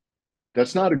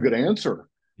 That's not a good answer.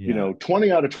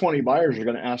 20 out of 20 buyers are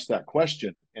going to ask that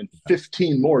question and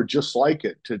 15 more just like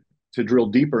it to drill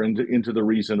deeper into the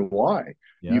reason why.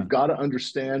 You've got to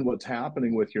understand what's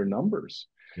happening with your numbers.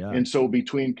 And so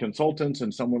between consultants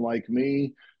and someone like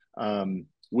me,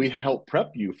 we help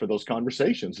prep you for those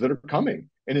conversations that are coming.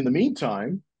 And in the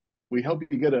meantime, we help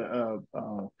you get a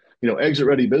exit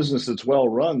ready business that's well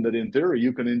run that in theory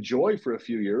you can enjoy for a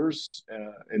few years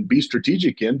and be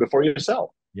strategic in before you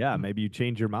sell. Yeah, maybe you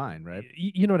change your mind, right?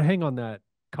 To hang on that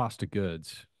cost of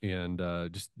goods and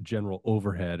just general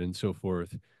overhead and so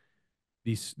forth,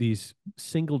 these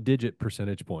single digit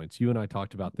percentage points. You and I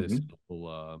talked about this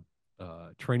little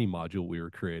training module we were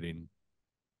creating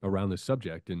around this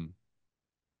subject, and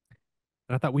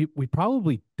And I thought we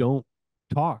probably don't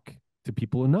talk to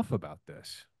people enough about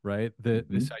this, right?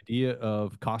 This idea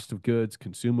of cost of goods,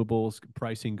 consumables,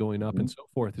 pricing going up, and so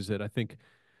forth, is that I think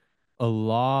a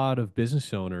lot of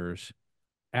business owners,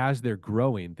 as they're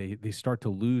growing, they start to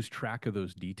lose track of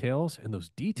those details, and those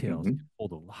details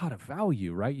hold a lot of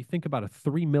value, right? You think about a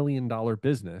 $3 million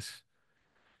business.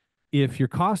 If your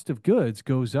cost of goods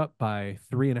goes up by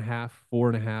 3.5,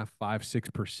 4.5, 5,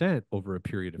 6% over a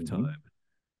period of time,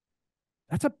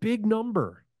 that's a big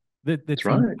number that's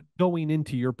right. not going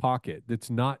into your pocket. That's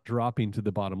not dropping to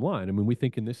the bottom line. I mean, we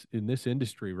think in this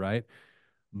industry, right?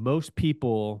 Most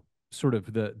people sort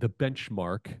of the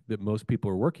benchmark that most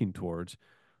people are working towards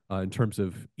in terms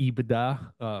of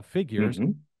EBITDA figures.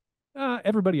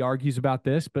 Everybody argues about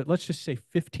this, but let's just say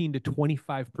 15 to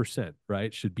 25%,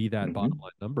 right? Should be that bottom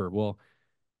line number. Well,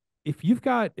 if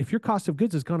your cost of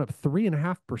goods has gone up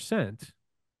 3.5%,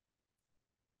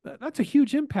 that's a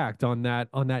huge impact on that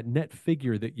net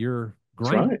figure that you're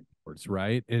grinding towards,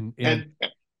 right? And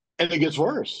it gets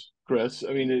worse, Chris.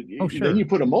 I mean, sure. then you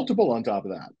put a multiple on top of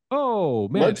that. Oh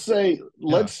man,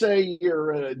 let's say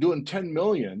you're doing 10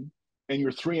 million and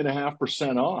you're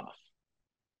 3.5% off.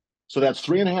 So that's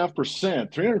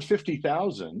 3.5%,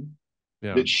 350,000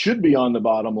 that should be on the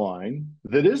bottom line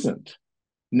that isn't.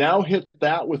 Now hit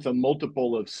that with a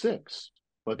multiple of 6,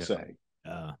 let's say.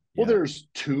 Well, there's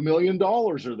 $2 million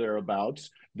or thereabouts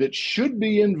that should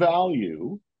be in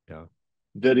value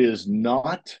that is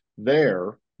not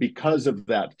there because of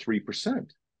that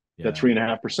 3%, that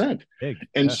 3.5%.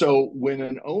 And so when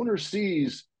an owner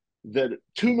sees that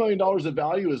 $2 million of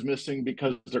value is missing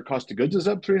because their cost of goods is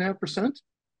up 3.5%,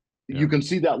 you can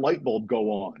see that light bulb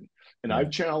go on. And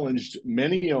I've challenged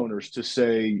many owners to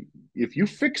say, if you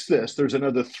fix this, there's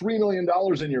another $3 million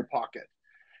in your pocket.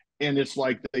 And it's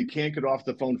like they can't get off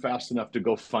the phone fast enough to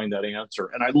go find that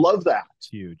answer. And I love that. It's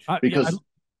huge. Because,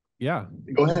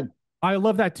 go ahead. I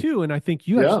love that too. And I think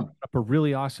you actually brought up a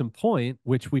really awesome point,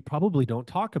 which we probably don't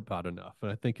talk about enough.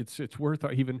 And I think it's worth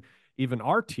even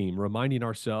our team reminding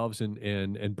ourselves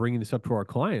and bringing this up to our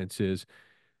clients is,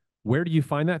 where do you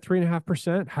find that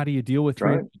 3.5%? How do you deal with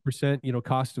 3.5%,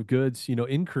 cost of goods,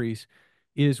 increase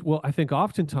is, well, I think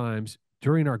oftentimes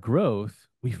during our growth,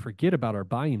 we forget about our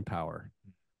buying power.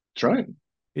 That's right.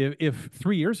 If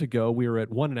 3 years ago we were at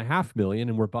 1.5 million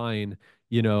and we're buying,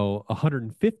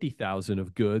 150,000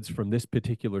 of goods from this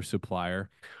particular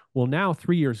supplier, well, now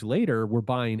 3 years later we're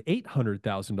buying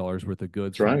 $800,000 worth of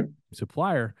goods from the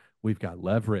supplier. We've got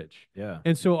leverage. Yeah.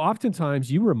 And so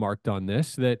oftentimes you remarked on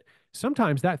this, that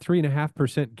sometimes that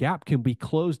 3.5% gap can be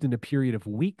closed in a period of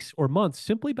weeks or months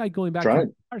simply by going back to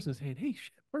suppliers and saying, hey,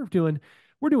 shit, we're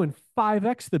doing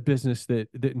 5x the business that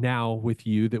now with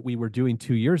you that we were doing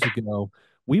 2 years ago.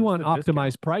 We want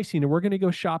optimized pricing, and we're going to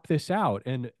go shop this out.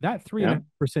 And that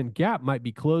 3.5% gap might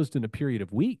be closed in a period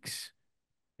of weeks.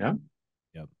 Yeah.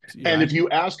 Yep. And if you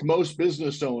ask most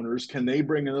business owners, can they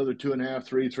bring another 2.5,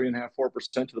 3.5,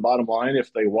 4% to the bottom line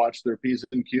if they watch their P's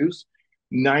and Q's?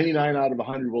 99 out of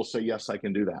 100 will say, yes, I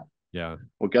can do that. Yeah.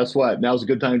 Well, guess what? Now's a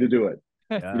good time to do it.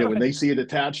 When they see it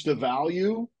attached to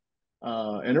value,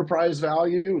 enterprise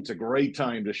value, it's a great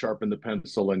time to sharpen the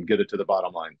pencil and get it to the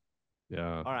bottom line.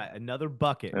 Yeah. All right, another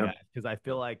bucket, guys, because I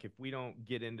feel like if we don't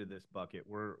get into this bucket,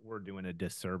 we're doing a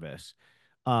disservice.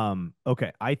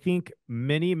 Okay, I think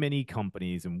many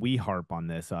companies, and we harp on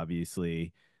this,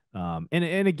 obviously. And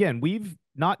again, we've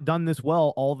not done this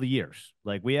well all the years.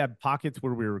 Like, we had pockets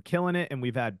where we were killing it, and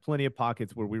we've had plenty of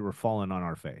pockets where we were falling on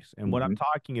our face. And what I'm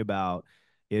talking about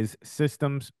is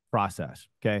systems process.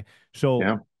 Okay. So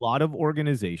a lot of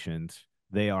organizations,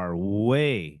 they are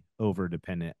way over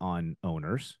dependent on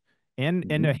owners and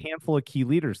a handful of key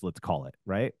leaders, let's call it,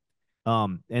 right?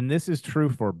 And this is true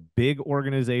for big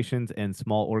organizations and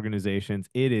small organizations.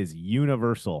 It is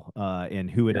universal in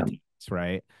who it attacks,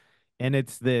 right? And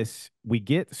it's this, we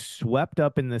get swept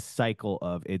up in this cycle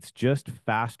of it's just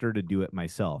faster to do it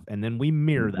myself. And then we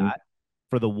mirror that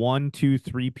for the 1, 2,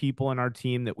 3 people in our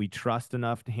team that we trust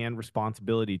enough to hand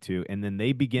responsibility to. And then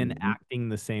they begin acting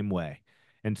the same way.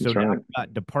 And so now we've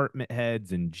got department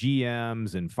heads and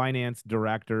GMs and finance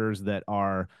directors that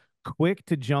are quick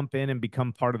to jump in and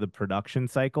become part of the production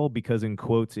cycle because, in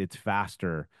quotes, it's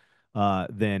faster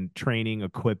than training,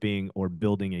 equipping, or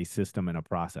building a system and a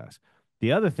process.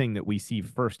 The other thing that we see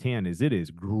firsthand is it is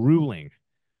grueling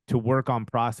to work on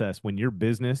process when your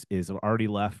business is already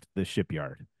left the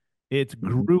shipyard. It's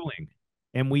grueling.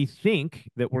 And we think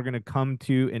that we're going to come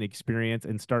to an experience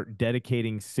and start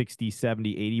dedicating 60,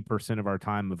 70, 80% of our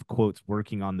time of quotes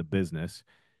working on the business.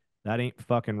 That ain't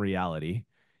fucking reality.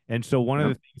 And so one of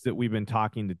the things that we've been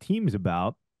talking to teams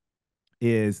about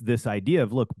is this idea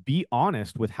of, look, be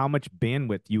honest with how much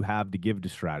bandwidth you have to give to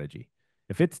strategy.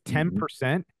 If it's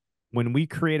 10%, when we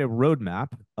create a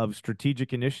roadmap of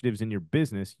strategic initiatives in your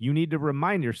business, you need to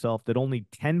remind yourself that only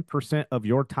 10% of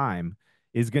your time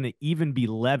is going to even be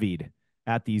levied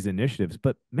at these initiatives.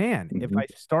 But man, if I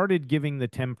started giving the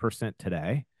 10%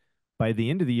 today, by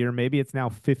the end of the year, maybe it's now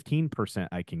 15%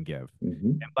 I can give.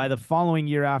 And by the following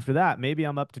year after that, maybe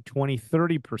I'm up to 20,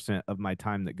 30% of my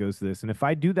time that goes to this. And if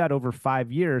I do that over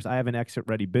 5 years, I have an exit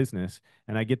ready business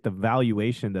and I get the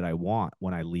valuation that I want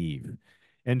when I leave.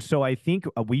 And so I think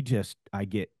I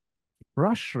get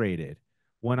frustrated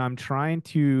when I'm trying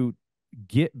to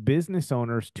get business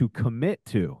owners to commit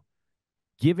to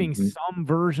giving some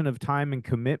version of time and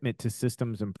commitment to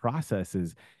systems and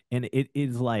processes. And it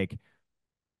is like,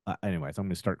 anyways, I'm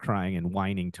going to start crying and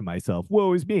whining to myself.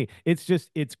 Woe is me.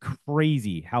 It's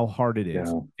crazy how hard it is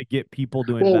to get people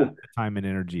to invest the time and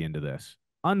energy into this.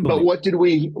 Unbelievable. But what did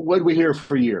we hear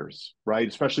for years, right?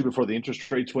 Especially before the interest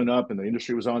rates went up and the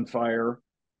industry was on fire.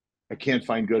 I can't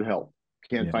find good help.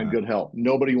 Can't find good help.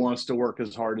 Nobody wants to work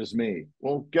as hard as me.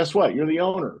 Well, guess what? You're the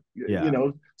owner. You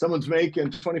know, someone's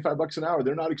making $25 an hour.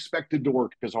 They're not expected to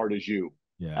work as hard as you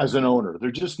as an owner.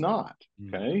 They're just not.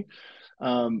 Okay.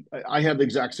 I have the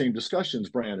exact same discussions,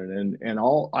 Brandon, and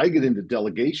I get into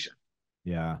delegation.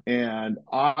 Yeah. And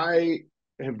I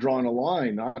have drawn a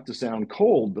line, not to sound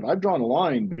cold, but I've drawn a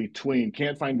line between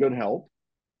can't find good help,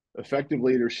 effective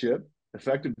leadership,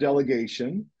 effective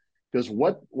delegation. Because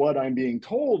what I'm being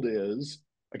told is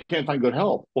I can't find good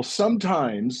help. Well,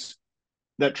 sometimes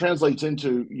that translates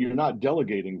into you're not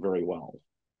delegating very well.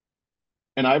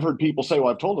 And I've heard people say, well,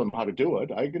 I've told them how to do it.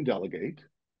 I can delegate.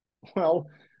 Well,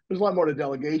 there's a lot more to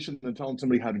delegation than telling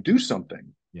somebody how to do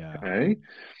something. Yeah. Okay.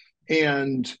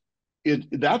 And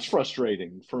that's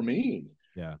frustrating for me.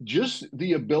 Yeah. Just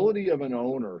the ability of an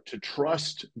owner to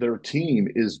trust their team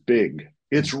is big.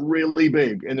 It's really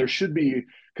big. And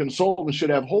consultants should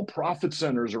have whole profit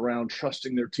centers around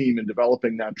trusting their team and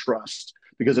developing that trust.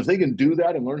 Because if they can do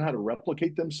that and learn how to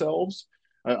replicate themselves,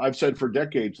 I've said for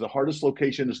decades, the hardest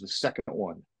location is the second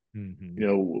one. You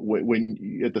know,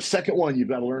 when at the second one, you've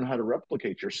got to learn how to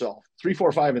replicate yourself. 3,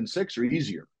 4, 5, and 6 are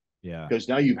easier. Yeah. Because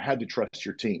now you've had to trust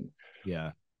your team.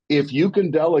 Yeah. If you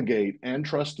can delegate and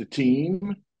trust a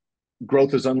team,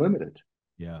 growth is unlimited.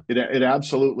 Yeah. It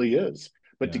absolutely is.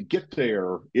 But to get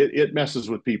there, it messes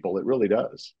with people. It really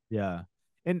does. Yeah.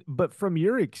 But from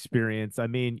your experience, I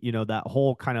mean, you know, that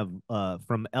whole kind of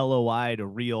from LOI to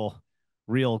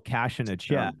real cash in a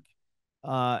check.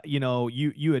 You know,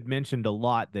 you had mentioned a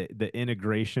lot the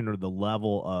integration or the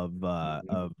level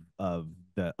of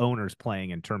the owners playing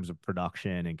in terms of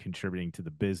production and contributing to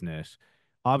the business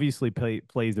obviously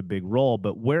plays a big role.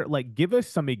 But give us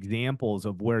some examples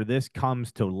of where this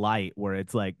comes to light, where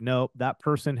it's like, no, that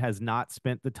person has not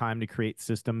spent the time to create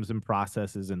systems and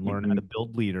processes and learn how to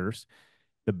build leaders.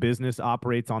 The business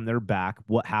operates on their back.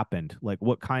 What happened? Like,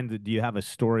 do you have a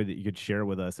story that you could share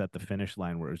with us at the finish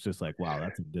line where it's just like, wow,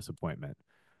 that's a disappointment?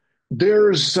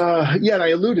 There's, and I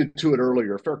alluded to it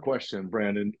earlier. Fair question,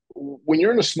 Brandon. When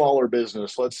you're in a smaller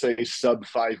business, let's say sub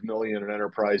 5 million in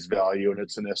enterprise value, and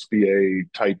it's an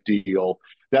SBA type deal,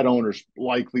 that owner's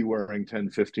likely wearing 10,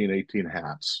 15, 18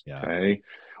 hats. Yeah. Okay.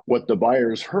 What the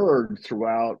buyers heard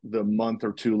throughout the month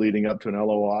or two leading up to an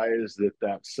LOI is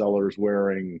that seller's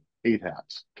wearing 8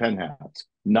 hats, 10 hats,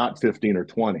 not 15 or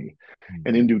 20.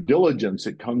 And in due diligence,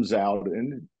 it comes out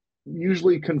and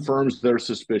usually confirms their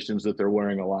suspicions that they're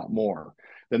wearing a lot more.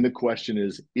 Then the question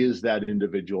is that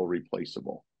individual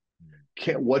replaceable?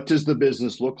 What does the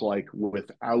business look like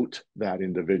without that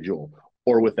individual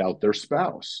or without their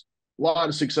spouse? A lot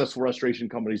of successful restoration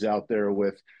companies out there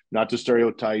with, not to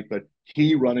stereotype, but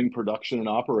he running production and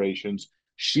operations,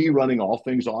 she running all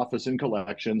things office and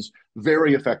collections,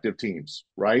 very effective teams,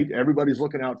 right? Everybody's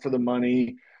looking out for the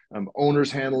money.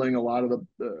 Owners handling a lot of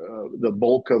the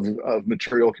bulk of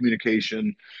material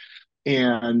communication.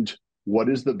 And what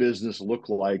does the business look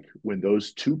like when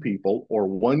those two people or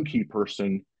one key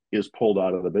person is pulled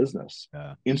out of the business?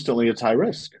 Instantly, it's high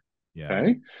risk.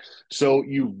 Okay. So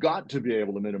you've got to be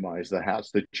able to minimize the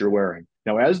hats that you're wearing.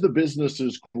 Now, as the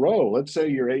businesses grow, let's say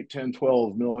you're 8, 10,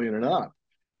 12 million and up,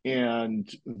 and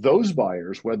those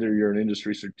buyers, whether you're an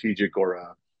industry strategic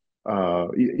or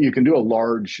you can do a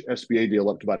large SBA deal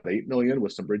up to about 8 million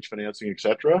with some bridge financing, et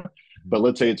cetera. But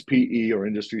let's say it's PE or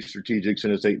industry strategics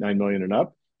and it's 8, 9 million and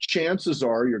up. Chances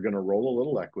are you're going to roll a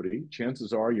little equity.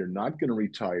 Chances are you're not going to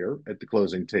retire at the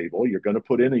closing table. You're going to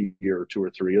put in a year or 2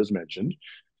 or 3, as mentioned.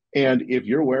 And if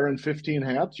you're wearing 15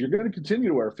 hats, you're going to continue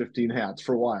to wear 15 hats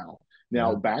for a while.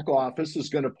 Now, back office is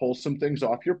going to pull some things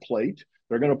off your plate.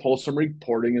 They're going to pull some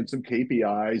reporting and some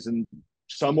KPIs and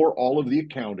some or all of the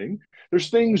accounting. There's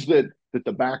things that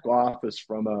the back office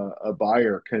from a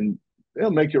buyer they'll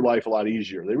make your life a lot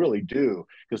easier. They really do,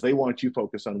 because they want you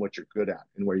focused on what you're good at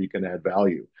and where you can add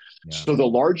value. Yeah. So the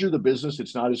larger the business,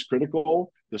 it's not as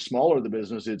critical. The smaller the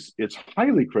business, it's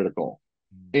highly critical.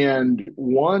 And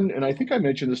I think I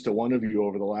mentioned this to one of you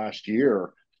over the last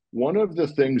year, one of the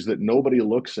things that nobody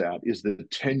looks at is the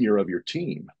tenure of your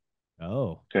team.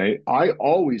 Oh. Okay. I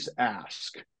always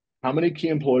ask, how many key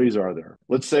employees are there?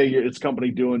 Let's say it's a company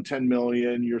doing 10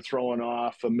 million, you're throwing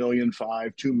off $1.5 million,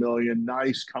 2 million,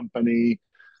 nice company.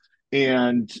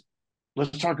 And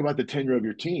let's talk about the tenure of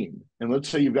your team. And let's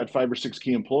say you've got 5 or 6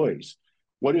 key employees.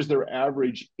 What is their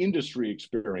average industry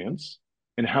experience?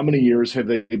 And how many years have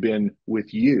they been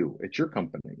with you at your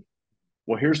company?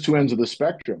 Well, here's 2 ends of the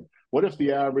spectrum. What if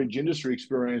the average industry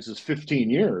experience is 15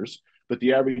 years, but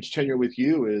the average tenure with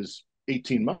you is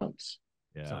 18 months?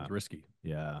 Yeah. Sounds risky.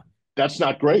 Yeah. That's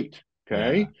not great.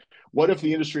 Okay. Yeah. What if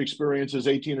the industry experience is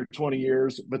 18 or 20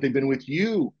 years, but they've been with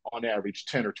you on average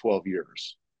 10 or 12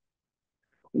 years?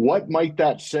 What might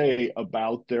that say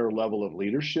about their level of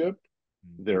leadership,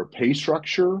 their pay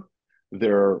structure,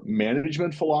 their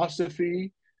management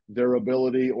philosophy, their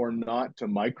ability or not to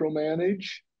micromanage,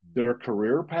 their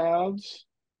career paths?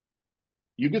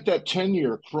 You get that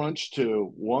tenure crunched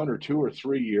to 1 or 2 or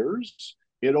 3 years,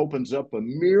 it opens up a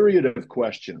myriad of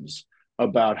questions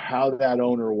about how that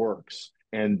owner works,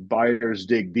 and buyers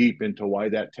dig deep into why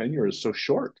that tenure is so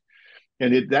short.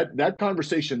 And that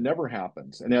conversation never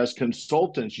happens. And as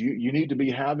consultants, you need to be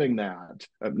having that.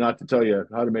 Not to tell you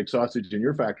how to make sausage in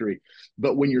your factory,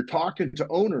 but when you're talking to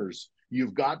owners,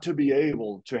 you've got to be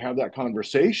able to have that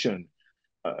conversation.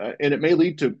 And it may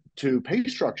lead to pay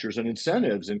structures and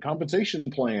incentives and compensation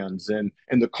plans and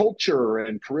the culture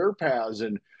and career paths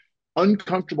and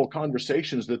uncomfortable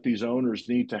conversations that these owners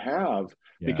need to have.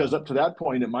 Yeah. Because up to that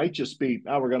point, it might just be,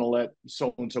 we're going to let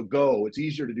so-and-so go. It's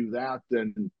easier to do that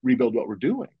than rebuild what we're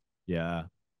doing. Yeah.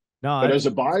 No, But as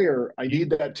a buyer, I need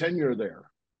that tenure there.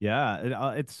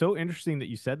 Yeah, it's so interesting that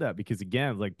you said that, because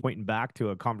again, like pointing back to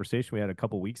a conversation we had a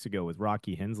couple weeks ago with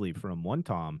Rocky Hensley from One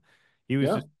Tom, he was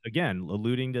just again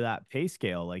alluding to that pay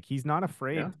scale. Like he's not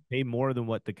afraid to pay more than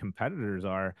what the competitors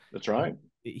are. That's right.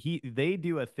 They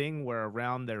do a thing where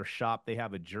around their shop they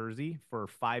have a jersey for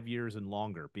 5 years and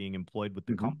longer. Being employed with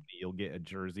the company, you'll get a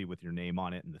jersey with your name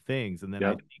on it and the things. And then I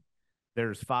think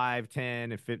there's 5,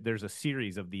 10, there's a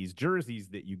series of these jerseys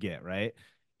that you get, right?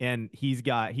 And he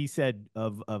said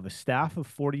of a staff of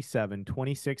 47,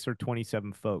 26 or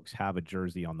 27 folks have a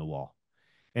jersey on the wall.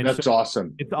 And that's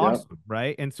awesome. It's awesome,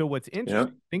 right? And so what's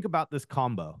interesting, think about this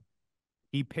combo.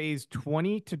 He pays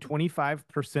 20 to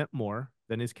 25% more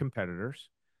than his competitors.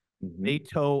 They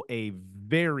toe a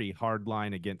very hard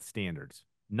line against standards.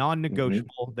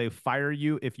 Non-negotiable. They fire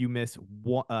you if you miss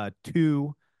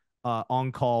 2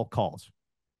 on-call calls.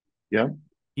 Yeah.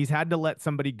 He's had to let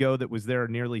somebody go that was there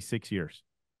nearly 6 years.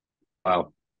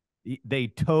 Wow. They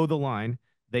toe the line.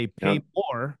 They pay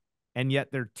more, and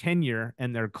yet their tenure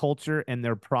and their culture and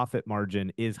their profit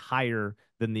margin is higher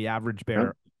than the average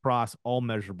bear across all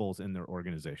measurables in their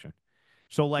organization.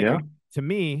 So like to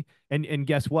me, and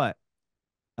guess what?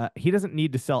 He doesn't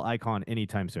need to sell Icon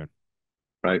anytime soon.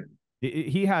 Right.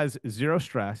 He has zero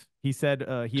stress. He said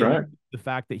the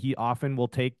fact that he often will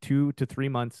take 2 to 3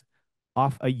 months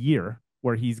off a year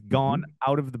where he's gone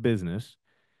out of the business,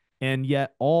 and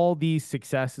yet all these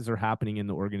successes are happening in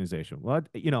the organization. Well,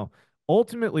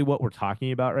 ultimately what we're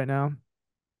talking about right now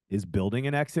is building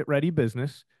an exit-ready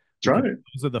business. Right.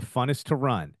 Those are the funnest to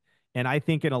run. And I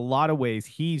think in a lot of ways,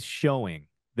 he's showing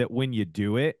that when you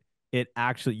do it,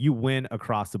 you win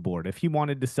across the board. If he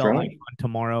wanted to sell Icon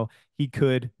tomorrow, he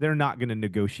could. They're not going to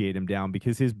negotiate him down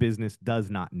because his business does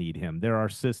not need him. There are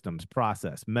systems,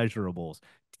 process, measurables,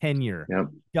 tenure.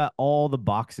 Got all the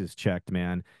boxes checked,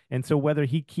 man. And so whether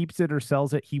he keeps it or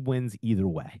sells it, he wins either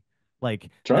way. Like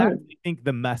I think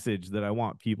the message that I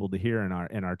want people to hear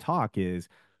in our talk is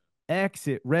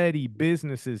exit ready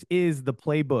businesses is the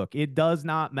playbook. It does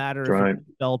not matter if you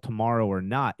sell tomorrow or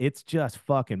not. It's just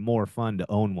fucking more fun to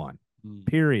own one.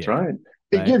 Period. That's right.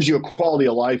 It gives you a quality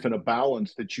of life and a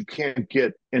balance that you can't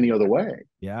get any other way.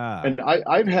 Yeah. And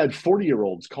I've had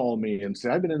 40-year-olds call me and say,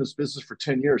 I've been in this business for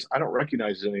 10 years. I don't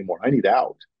recognize it anymore. I need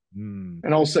out.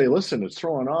 And I'll say, listen, it's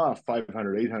throwing off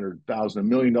 500, 800,000, $1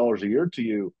 million a year to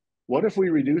you. What if we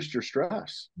reduced your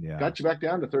stress? Got you back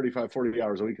down to 35, 40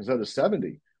 hours a week instead of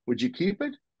 70? Would you keep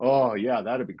it? Oh, yeah,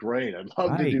 that'd be great. I'd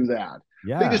love to do that.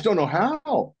 They just don't know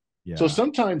how. So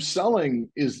sometimes selling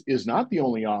is not the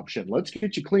only option. Let's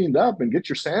get you cleaned up and get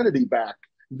your sanity back,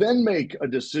 then make a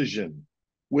decision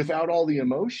without all the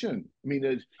emotion. I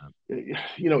mean,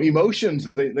 emotions,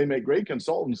 they make great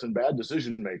consultants and bad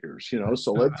decision makers,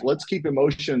 so let's keep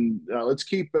emotion, let's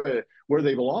keep where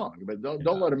they belong, but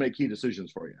don't let them make key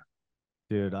decisions for you.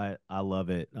 Dude, I love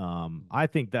it. I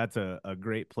think that's a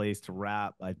great place to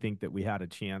wrap. I think that we had a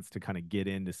chance to kind of get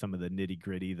into some of the nitty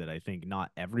gritty that I think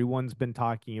not everyone's been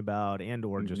talking about, and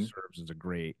or just serves as a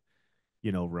great,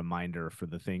 reminder for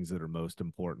the things that are most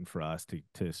important for us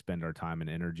to spend our time and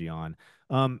energy on.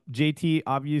 JT,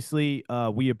 obviously,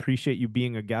 we appreciate you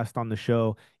being a guest on the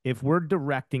show. If we're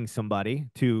directing somebody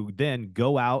to then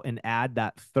go out and add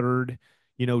that third,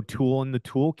 tool in the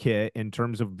toolkit in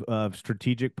terms of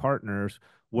strategic partners,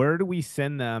 where do we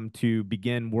send them to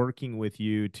begin working with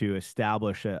you to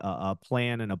establish a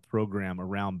plan and a program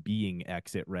around being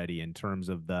exit ready in terms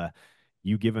of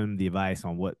you give them the advice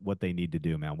on what they need to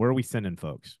do, man? Where are we sending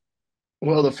folks?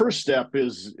 Well, the first step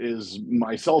is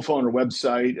my cell phone or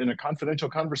website and a confidential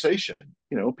conversation.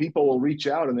 People will reach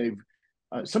out and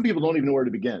some people don't even know where to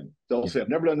begin. They'll say, I've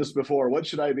never done this before. What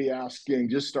should I be asking?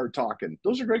 Just start talking.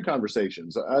 Those are great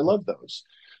conversations. I love those.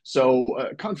 So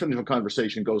confidential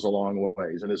conversation goes a long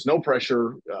ways, and it's no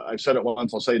pressure. I've said it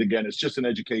once, I'll say it again. It's just an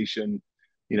education.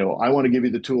 I want to give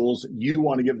you the tools. You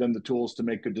want to give them the tools to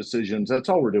make good decisions. That's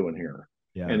all we're doing here.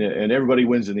 Yeah. And everybody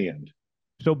wins in the end.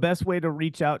 So best way to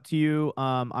reach out to you,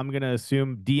 I'm going to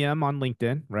assume DM on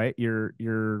LinkedIn, right?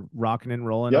 You're rocking and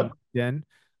rolling on LinkedIn.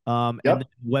 And then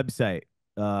website,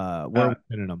 where are we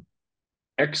sending them?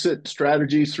 Exit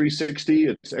Strategies 360.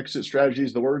 It's Exit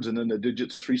Strategies, the words, and then the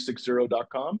digits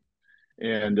 360.com.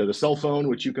 And the cell phone,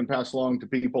 which you can pass along to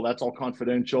people, that's all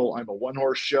confidential. I'm a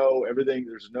one-horse show. Everything,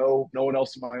 there's no one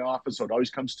else in my office, so it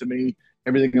always comes to me.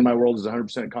 Everything in my world is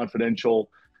 100% confidential,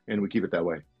 and we keep it that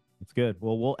way. That's good.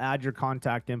 Well, we'll add your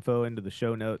contact info into the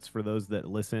show notes for those that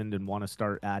listened and want to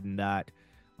start adding that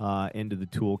into the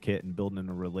toolkit and building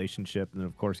a relationship. And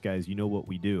of course, guys, you know what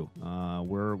we do.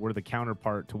 We're the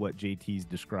counterpart to what JT's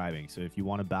describing. So if you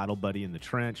want a battle buddy in the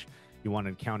trench, you want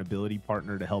an accountability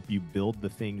partner to help you build the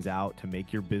things out to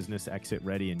make your business exit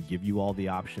ready and give you all the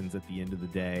options at the end of the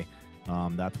day,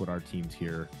 that's what our team's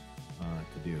here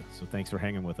to do. So thanks for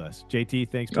hanging with us. JT,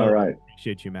 thanks. All right.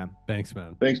 Appreciate you, man. Thanks,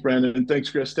 man. Thanks, Brandon. And thanks,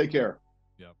 Chris. Take care.